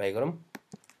भयो ट्राई गरौँ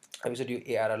अब यसरी यो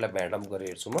ARR लाई भ्याडम्प गरेर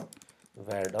हेर्छु म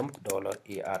भ्याडम्प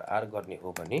 $ARR गर्ने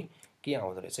हो भने के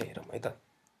आउँदो रहेछ हेरौँ है त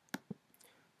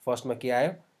फर्स्टमा के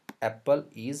आयो एप्पल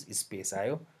इज स्पेस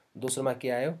आयो दोस्रोमा के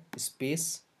आयो स्पेस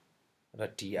र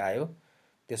t आयो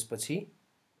त्यसपछि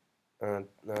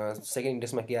सेकेन्ड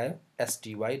इन्डेक्समा के आयो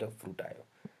STY र फ्रुट आयो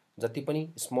जति पनि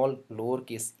स्मल लोअर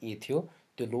केस a थियो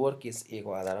त्यो लोअर केस a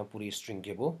को आधारमा पुरै स्ट्रिङ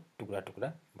के भयो टुक्रा टुक्रा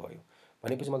भयो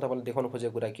भनेपछि मैले तपाईलाई देखाउन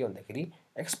खोजेको कुरा के भन्दाखेरि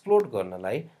एक्सप्लोड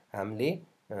गर्नलाई हामीले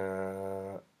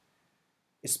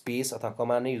स्पेस अथवा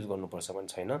कमान्ड नै युज गर्नुपर्छ भन्ने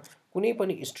छैन कुनै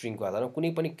पनि स्ट्रिङको आधारमा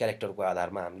कुनै पनि क्यारेक्टरको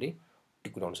आधारमा हामीले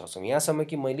टुक्राउन सक्छौं यहाँसम्म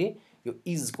कि मैले यो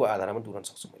इज को आधारमा टुक्राउन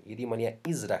सक्छु यदि मैले यहाँ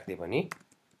इज राख्दै भने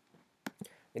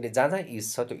यसले जहाँ जहाँ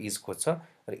इज छ त्यो इज खोज्छ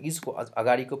र इज को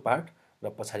अगाडिको पार्ट र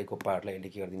पछाडिको पार्टलाई यसले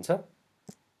के गरिदिन्छ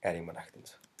एरेमा राखिदिन्छ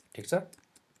ठीक छ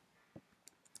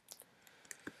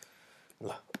ल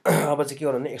अब चाहिँ के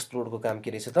गर्नु भने एक्सप्लोडको काम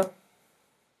के रहेछ त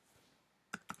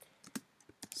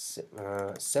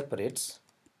separates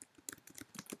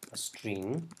a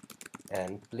string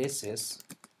and places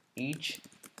each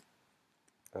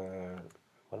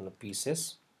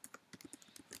pieces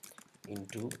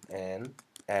into an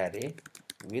array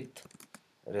with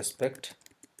respect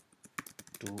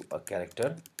to a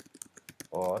character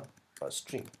or a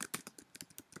string.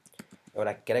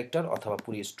 एउटा क्यारेक्टर अथवा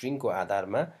पुरै स्ट्रिङ को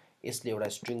आधारमा यसले एउटा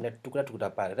स्ट्रिङलाई टुक्रा टुक्रा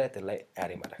पारेर त्यसलाई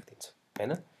एरेमा राख्दिन्छ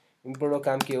हैन। इम्पोर्टको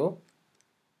काम के हो?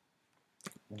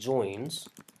 joins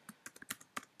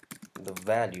the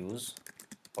values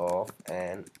of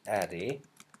an array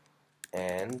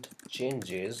and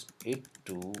changes it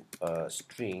to a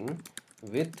string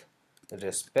with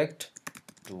respect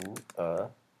to a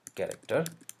character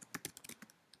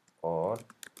or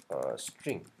a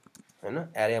string हैन।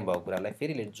 एरेमा भएको कुरालाई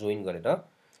फेरिले जोइन गरेर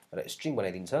र स्ट्रिङ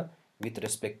बनाइदिन्छ with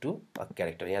respect to a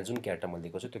character. यहाँ जुन क्यारेक्टर मैले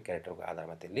दिएको छु त्यो क्यारेक्टरको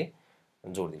आधारमा त्यसले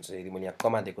जोड दिन्छ। यदि मैले यहाँ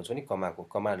कमा दिएको छु नि कमाको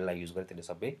कमान्डलाई युज गरेर त्यसले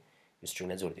सबै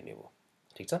स्ट्रिङलाई जोडिदिने हो।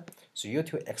 ठीक छ। सो यो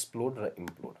थियो एक्सप्लोड र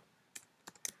इम्प्लोड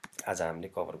आज हामीले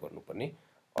कभर गर्नुपर्ने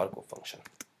अर्को फंक्सन।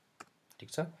 ठीक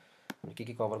छ। अनि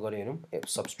के कभर गर्यौं हेरौं?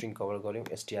 सब स्ट्रिङ कभर गर्यौं,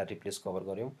 str रिप्लेस कभर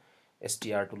गर्यौं,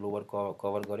 str टु लोवर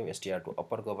कभर गर्यौं, str टु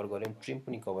अप्पर कभर गर्यौं, ट्रिम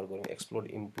पनि कभर गर्यौं, एक्सप्लोड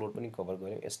इम्प्लोड पनि कभर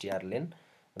गर्यौं, str लेन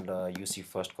र यूसी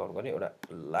फर्स्ट कभर गर्यौं। एउटा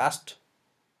लास्ट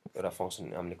एउटा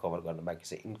फंक्सन हामीले कभर गर्न बाँकी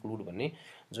छ इन्क्लुड भन्ने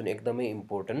जुन एकदमै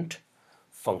इम्पोर्टेन्ट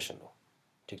फंक्सन हो।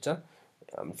 ठीक छ।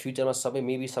 फ्युचरमा सबै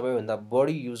मेबी सबैभन्दा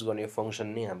बढी युज गर्ने फंक्सन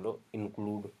नै हाम्रो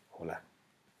इन्क्लुड होला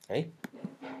है।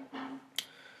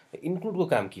 इन्क्लुड को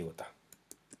काम के हो त?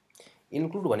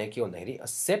 इन्क्लुड भने के भन्दाखेरि अ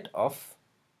सेट अफ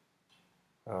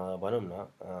भनौं न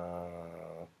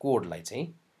कोडलाई चाहिँ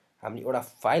हामीले एउटा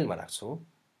फाइलमा राख्छौं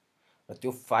र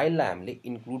त्यो फाइललाई हामीले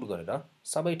इन्क्लुड गरेर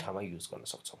सबै ठाउँमा युज गर्न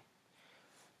सक्छौं।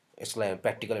 यसलाई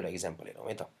प्र्याक्टिकल एउटा एक्जाम्पल हेरौं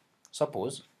है त।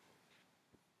 सपोज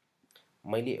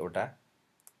मैले एउटा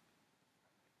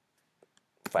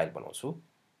फाइल बनाउँछु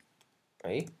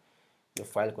है। यो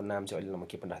फाइलको नाम चाहिँ अहिले म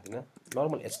के पनि राख्दिन,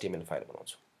 नर्मल एचटीएमएल फाइल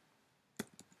बनाउँछु।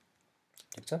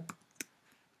 ठीक छ।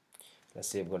 यसलाई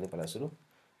सेभ गर्ने पहिला सुरु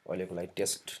अहिलेको लागि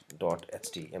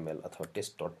test.html अथवा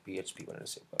test.php भनेर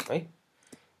सेभ गरौँ है।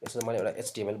 यसमा मैले एउटा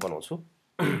एचटीएमएल बनाउँछु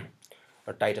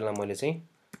र टाइटलमा मैले चाहिँ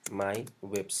माई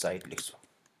वेबसाइट लेख्छु।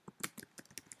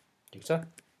 ठीक छ।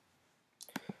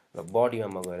 र बडीमा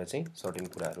म गएर चाहिँ सर्टेन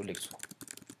कुराहरू लेख्छु।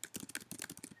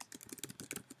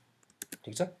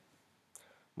 ठीक छ।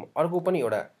 म अर्को पनि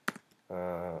एउटा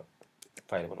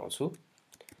फाइल बनाउँछु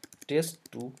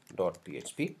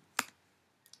test2.php।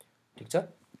 ठीक छ।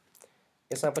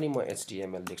 यसमा पनि म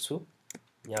html लेख्छु।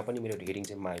 यहाँ पनि मेरो हेडिङ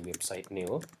चाहिँ माई वेबसाइट नै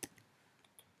हो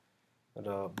र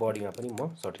बडीमा पनि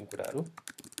म सर्टेन कुराहरू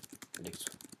लेख्छु।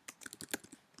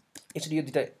 यसरी यो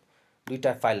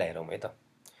दुईटा फाइललाई हेरौँ है त।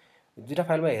 दुईटा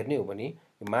फाइलमा हेर्ने हो भने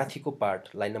माथिको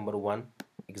part line number 1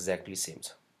 exactly same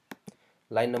छ,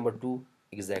 लाइन नम्बर 2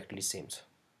 एक्ज्याक्टली सेम छ,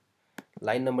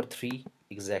 लाइन नम्बर 3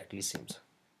 एक्ज्याक्टली सेम छ,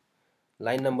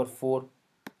 लाइन नम्बर 4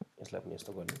 यसलाई पनि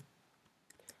यस्तो गर्ने,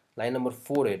 लाइन नम्बर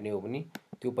 4 हेर्ने हो भने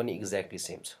त्यो पनि एक्ज्याक्टली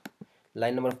सेम छ,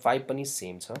 लाइन नम्बर 5 पनि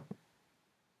सेम छ,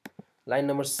 लाइन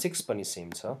नम्बर 6 पनि सेम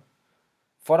छ।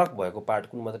 फरक भएको पार्ट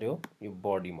कुन मात्रै हो? यो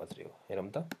बडी मात्रै हो। हेरौँ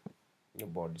त यो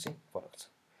बडी चाहिँ फरक छ।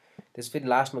 त्यसपछि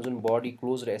लास्टमा जुन बडी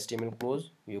क्लोज र एचटीएमएल क्लोज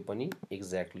यो पनि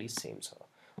एक्ज्याक्टली सेम छ।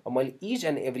 अब मैले इच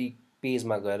एन्ड एभ्री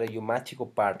पेजमा गएर यो माथिको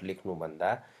पार्ट लेख्नु भन्दा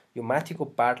यो माथिको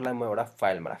पार्टलाई म एउटा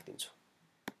फाइलमा राख्दिन्छु।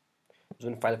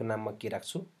 जुन फाइलको नाम म के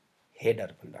राख्छु?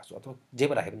 हेडर भनेर राख्छु अथवा जे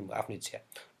पनि राखे पनि आफ्नो इच्छा।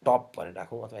 टप भनेर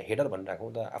राखौँ अथवा हेडर भनेर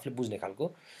राखौँ त आफूले बुझ्ने खालको,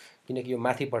 किनकि यो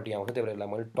माथिपट्टि आउँछ त्यही भएर यसलाई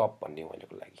मैले टप भन्ने हो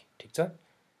अहिलेको लागि। ठीक छ।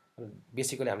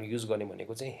 बेसिकली हामीले युज गर्ने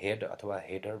भनेको चाहिँ हेड अथवा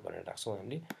हेडर भनेर राख्छौँ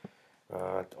हामीले।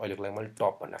 अहिलेको लागि मैले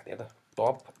टप भनेर राख्दिएँ त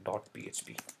top.php।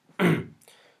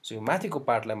 सो यो माथिको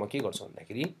पार्टलाई म के गर्छु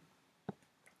भन्दाखेरि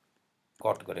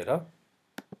कट गरेर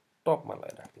टपमा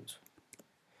लगाएर राखिदिन्छु।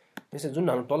 त्यसैले जुन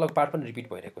हाम्रो तलको पार्ट पनि रिपिट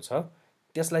भइरहेको छ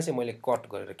त्यसलाई चाहिँ मैले कट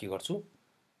गरेर के गर्छु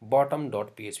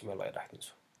bottom.php मा लगाएर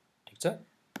राखिदिन्छु। ठीक छ।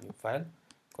 यो file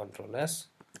control S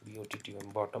bottom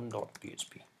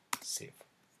bottom.php save.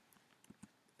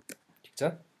 ठीक छ।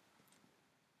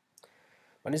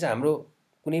 भनेपछि हाम्रो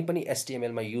कुनै पनि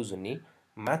एचटीएमएल मा युज हुने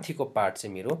माथिको पार्ट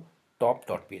चाहिँ मेरो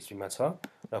top.php मा छ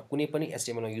र कुनै पनि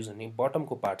एचटीएमएल मा युज हुने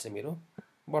बटमको पार्ट चाहिँ मेरो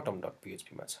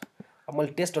bottom.php मा छ। अब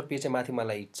मैले test.php माथि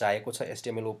मलाई चाहिएको छ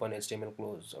HTML open, HTML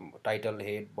close, title,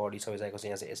 head, body सबै चाहिएको छ।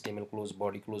 यहाँ चाहिँ एचटीएमएल क्लोज,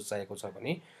 बडी क्लोज चाहिएको छ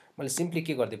भने मैले सिम्पली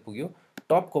के गर्दै पुग्यो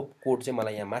टपको कोड चाहिँ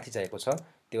मलाई यहाँ माथि चाहिएको छ।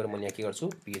 त्यही भएर मैले यहाँ के गर्छु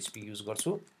php युज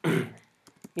गर्छु,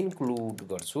 इन्क्लुड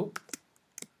गर्छु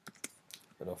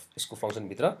र यसको फंक्सन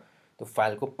भित्र त्यो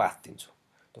फाइलको पाथ दिन्छु।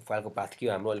 त्यो फाइलको पाथ के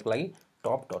हो हाम्रो अहिलेको लागि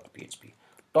top.php।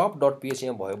 top.php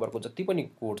यहाँ भयो भरको जति पनि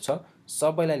कोड छ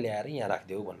सबैलाई ल्याएर यहाँ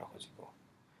राख्देऊ भन्न खोजेको।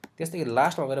 त्यस्तै गरी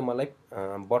लास्टमा गएर मलाई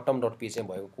bottom.php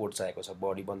भएको कोड चाहिएको छ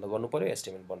बडी बन्द गर्नु पर्यो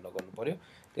एचटीएमएल बन्द गर्नु पर्यो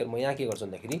त्यसैले म यहाँ के गर्छु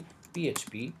भन्दाखेरि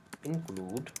php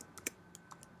include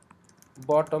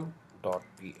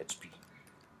bottom.php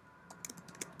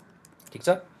ठीक छ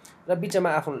र बिचमा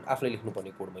आफूले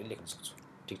लेख्नुपर्ने कोड मैले लेख्न सक्छु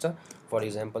ठीक छ for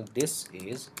example this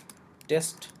is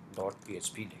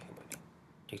test.php लेखेँ मैले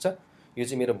ठीक छ यो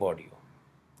चाहिँ मेरो बडी हो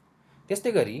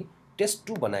त्यस्तै गरी test2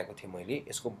 बनाएको थिएँ मैले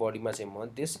यसको बडीमा चाहिँ म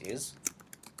दिस इज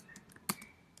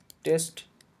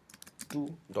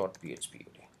test2.php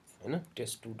हो हैन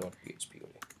test2.php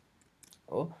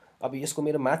हो अब यसको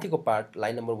मेरो माथिको पार्ट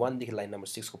लाइन नम्बर 1 देखि लाइन नम्बर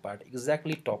 6 को पार्ट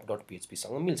एक्ज्याक्टली top.php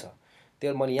सँग मिल्छ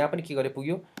त्यसैले मैले यहाँ पनि के गरे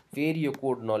पुग्यो फेरि यो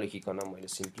कोड नलेखिकन मैले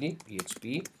सिम्पली php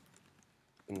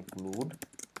include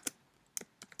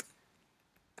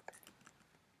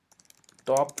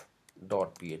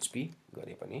top.php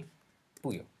गरे पनि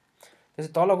पुग्यो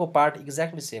त्यसै तलको part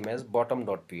exactly same as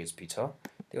bottom.php छ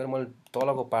त्यही भएर मैले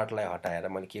तलको पार्टलाई हटाएर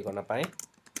मैले के गर्न पाएँ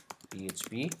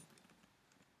php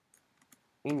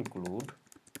include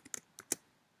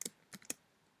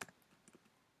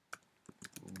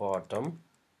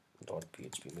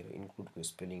bottom.php मेरो include को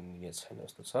स्पेलिङ मिलेको छैन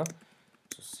जस्तो छ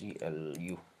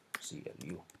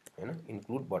clu हैन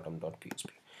include bottom.php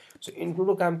सो include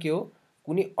को काम के हो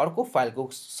कुनै अर्को फाइलको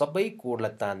सबै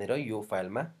कोडलाई तानेर यो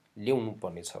फाइलमा ल्याउनु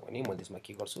पर्ने छ भने म त्यसमा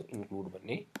के गर्छु include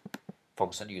भन्ने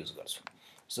फंक्सन युज गर्छु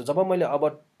सो जब मैले अब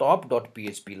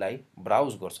top.php लाई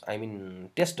ब्राउज गर्छु आई मिन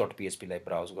test.php लाई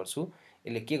ब्राउज गर्छु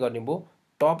यसले के गर्ने भो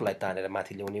टपलाई तानेर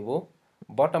माथि ल्याउने भो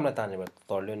बटमलाई तानेर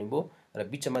तल ल्याउने भो र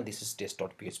बिचमा दिस इज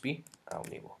test.php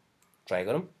आउने भो ट्राई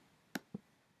गरौँ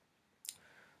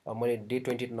अब मैले डे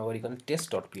 28 नगरिकन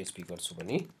test.php गर्छु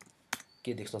भने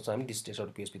के देख्न सक्छौं हामी दिस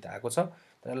test.php त आएको छ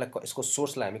तर यसलाई यसको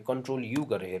सोर्सलाई हामी कन्ट्रोल यु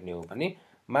गरेर हेर्ने हो भने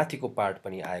माथिको पार्ट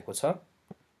पनि आएको छ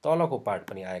तलको पार्ट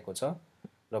पनि आएको छ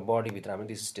र बडी भित्र हामी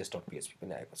दिस इज test.php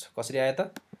पनि आएको छ कसरी आयो त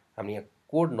हामी यहाँ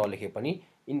कोड नलेखे पनि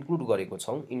इन्क्लुड गरेको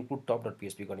छौं इन्क्लुड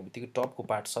top.php गर्ने बित्तिकै टपको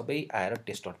पार्ट सबै आएर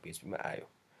test.php मा आयो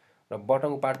र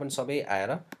बटमको पार्ट पनि सबै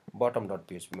आएर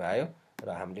bottom.php मा आयो र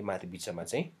हामीले माथि बिचमा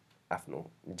चाहिँ आफ्नो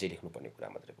जे लेख्नु पर्ने कुरा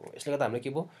मात्रै भयो यसले गर्दा हामीले के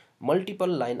भयो मल्टिपल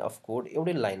लाइन अफ कोड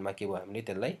एउटै लाइनमा के भयो हामीले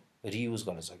त्यसलाई रियुज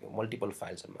गर्न सक्यौं मल्टिपल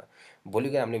फाइल्सहरुमा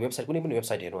भोलिको हामीले वेबसाइट कुनै पनि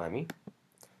वेबसाइट हेरौं हामी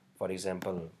फर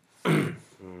एक्जाम्पल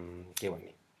के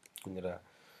भन्ने कुनै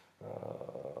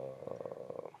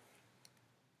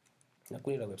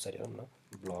कुनै वेबसाइट हेरौं न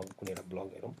ब्लग कुनै ब्लग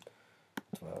हेरौं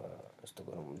अथवा यस्तो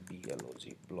गरौं blog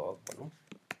ब्लग भनौं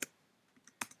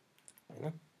हैन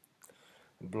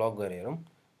ब्लग गरेर हेरौं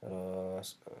र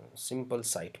सिम्पल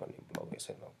साइट भन्ने ब्लग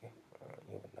यसै ल ओके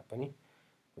यो भन्दा पनि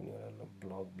कुनै एउटा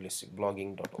ब्लग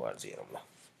blogging.org हेरौं ल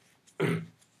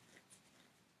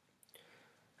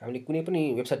हामीले कुनै पनि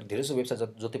वेबसाइट धेरैसो वेबसाइट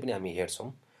जति पनि हामी हेर्छौं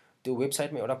त्यो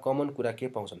वेबसाइटमा एउटा कमन कुरा के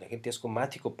पाउँछ भन्दाखेरि त्यसको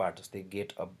माथिको पार्ट जस्तै get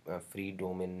a free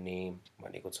domain name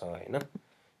भनेको छ हैन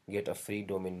get a free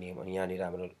domain name अनि यहाँनिर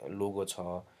हाम्रो लोगो छ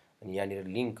अनि यहाँनिर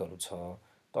लिंकहरु छ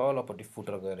तलपट्टि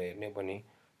फुटर गएर हेर्ने भने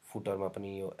फुटरमा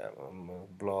पनि यो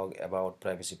ब्लग अबाउट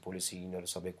प्राइभेसी पोलिसी यिनीहरु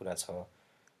सबै कुरा छ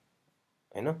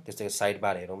हैन त्यस्तै साइड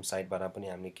बार हेरौं साइड बारमा पनि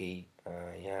हामीले केही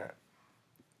यहाँ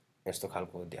यस्तो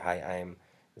खालको high I am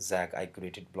Zach I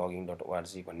created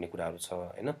blogging.org भन्ने कुराहरु छ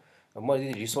हैन म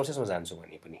यदि रिसोर्सेसमा जान्छु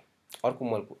भने पनि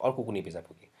अर्को कुनै पेजमा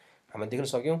पुगे हामीले देख्न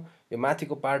सक्यौं यो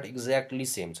माथिको पार्ट एक्ज्याक्टली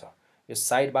सेम छ यो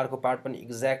साइड बारको पार्ट पनि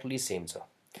एक्ज्याक्टली सेम छ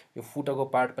यो फुटरको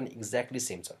पार्ट पनि एक्ज्याक्टली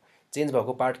सेम छ चेन्ज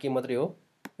भएको पार्ट के मात्रै हो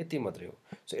यति मात्रै हो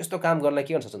सो यस्तो काम गर्नलाई के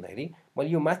गर्न सक्छु भन्दाखेरि मैले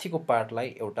यो माथिको पार्टलाई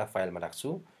एउटा फाइलमा राख्छु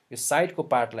यो साइडको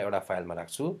पार्टलाई एउटा फाइलमा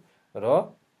राख्छु र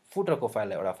फुटरको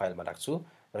फाइललाई एउटा फाइलमा राख्छु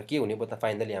र के हुने भयो त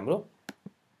फाइनली हाम्रो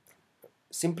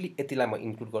सिम्पली यतिलाई म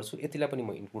इन्क्लुड गर्छु यतिलाई पनि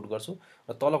म इन्क्लुड गर्छु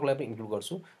र तलकोलाई पनि इन्क्लुड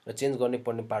गर्छु र चेन्ज गर्ने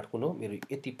पर्ने पार्ट कुन हो मेरो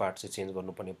यति पार्ट चाहिँ चेन्ज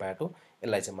गर्नुपर्ने पार्ट हो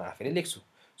यसलाई चाहिँ म आफैले लेख्छु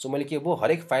सो मैले के भयो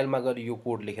हरेक फाइलमा गएर यो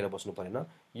कोड लेखेर बस्नु परेन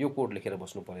यो कोड लेखेर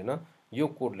बस्नु परेन यो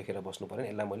कोड लेखेर बस्नु परेन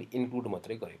यसलाई मैले इन्क्लुड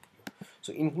मात्रै गरे पुग्यो सो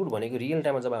इन्क्लुड भनेको रियल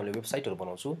टाइममा जब हामीले वेबसाइटहरु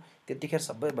बनाउँछौं त्यतिखेर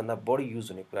सबैभन्दा बढी युज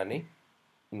हुने कुरा नै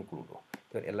इन्क्लुड हो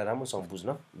तर यसलाई राम्रोसँग बुझ्न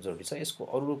जरुरी छ यसको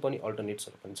अरु पनि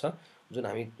अल्टरनेटिभ्सहरु पनि छ जुन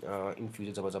हामी इन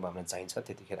फ्युचर जब हामीलाई चाहिन्छ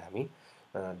त्यतिखेर हामी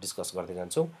डिस्कस गर्दै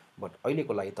जान्छौं बट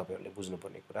अहिलेको लागि तपाईहरुले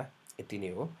बुझ्नुपर्ने कुरा यति नै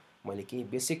हो मैले केही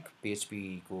बेसिक PHP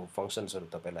को फंक्शन्सहरु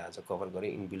तपाईलाई आज कभर गरे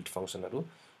इनबिल्ट फंक्शनहरु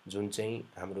जुन चाहिँ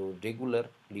हाम्रो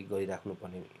रेगुलरली गरिराख्नु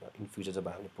पर्ने इन फ्युचर जब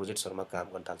हामी प्रोजेक्ट्सहरुमा काम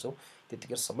गर्न थाल्छौं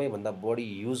त्यतिखेर सबैभन्दा बढी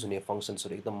युज हुने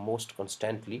फंक्शन्सहरु एकदम मोस्ट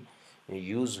कन्स्ट्यान्टली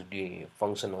युज हुने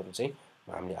फंक्शनहरु चाहिँ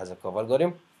हामीले आज कभर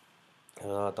गर्यौं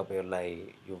र तपाईहरुलाई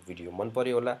यो भिडियो मन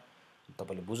पर्यो होला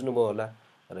तपाईले बुझ्नुभयो होला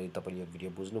र तपाईले यो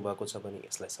भिडियो बुझ्नु भएको छ भने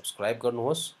यसलाई सब्स्क्राइब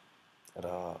गर्नुहोस् र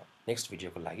नेक्स्ट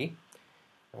भिडियोको लागि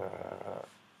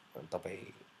तपाई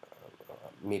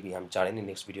मेबी हामी चाँडै नै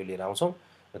नेक्स्ट भिडियो लिएर आउँछौँ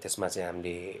र त्यसमा चाहिँ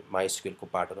हामीले माइस्क्युएलको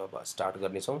पार्टहरू अब स्टार्ट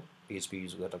गर्नेछौँ। PHP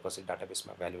युज गरेर कसरी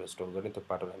डाटाबेसमा भ्यालुहरू स्टोर गर्ने त्यो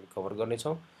पार्टहरू हामी कभर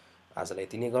गर्नेछौँ। आजलाई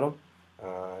यति नै गरौँ।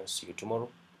 C you tomorrow.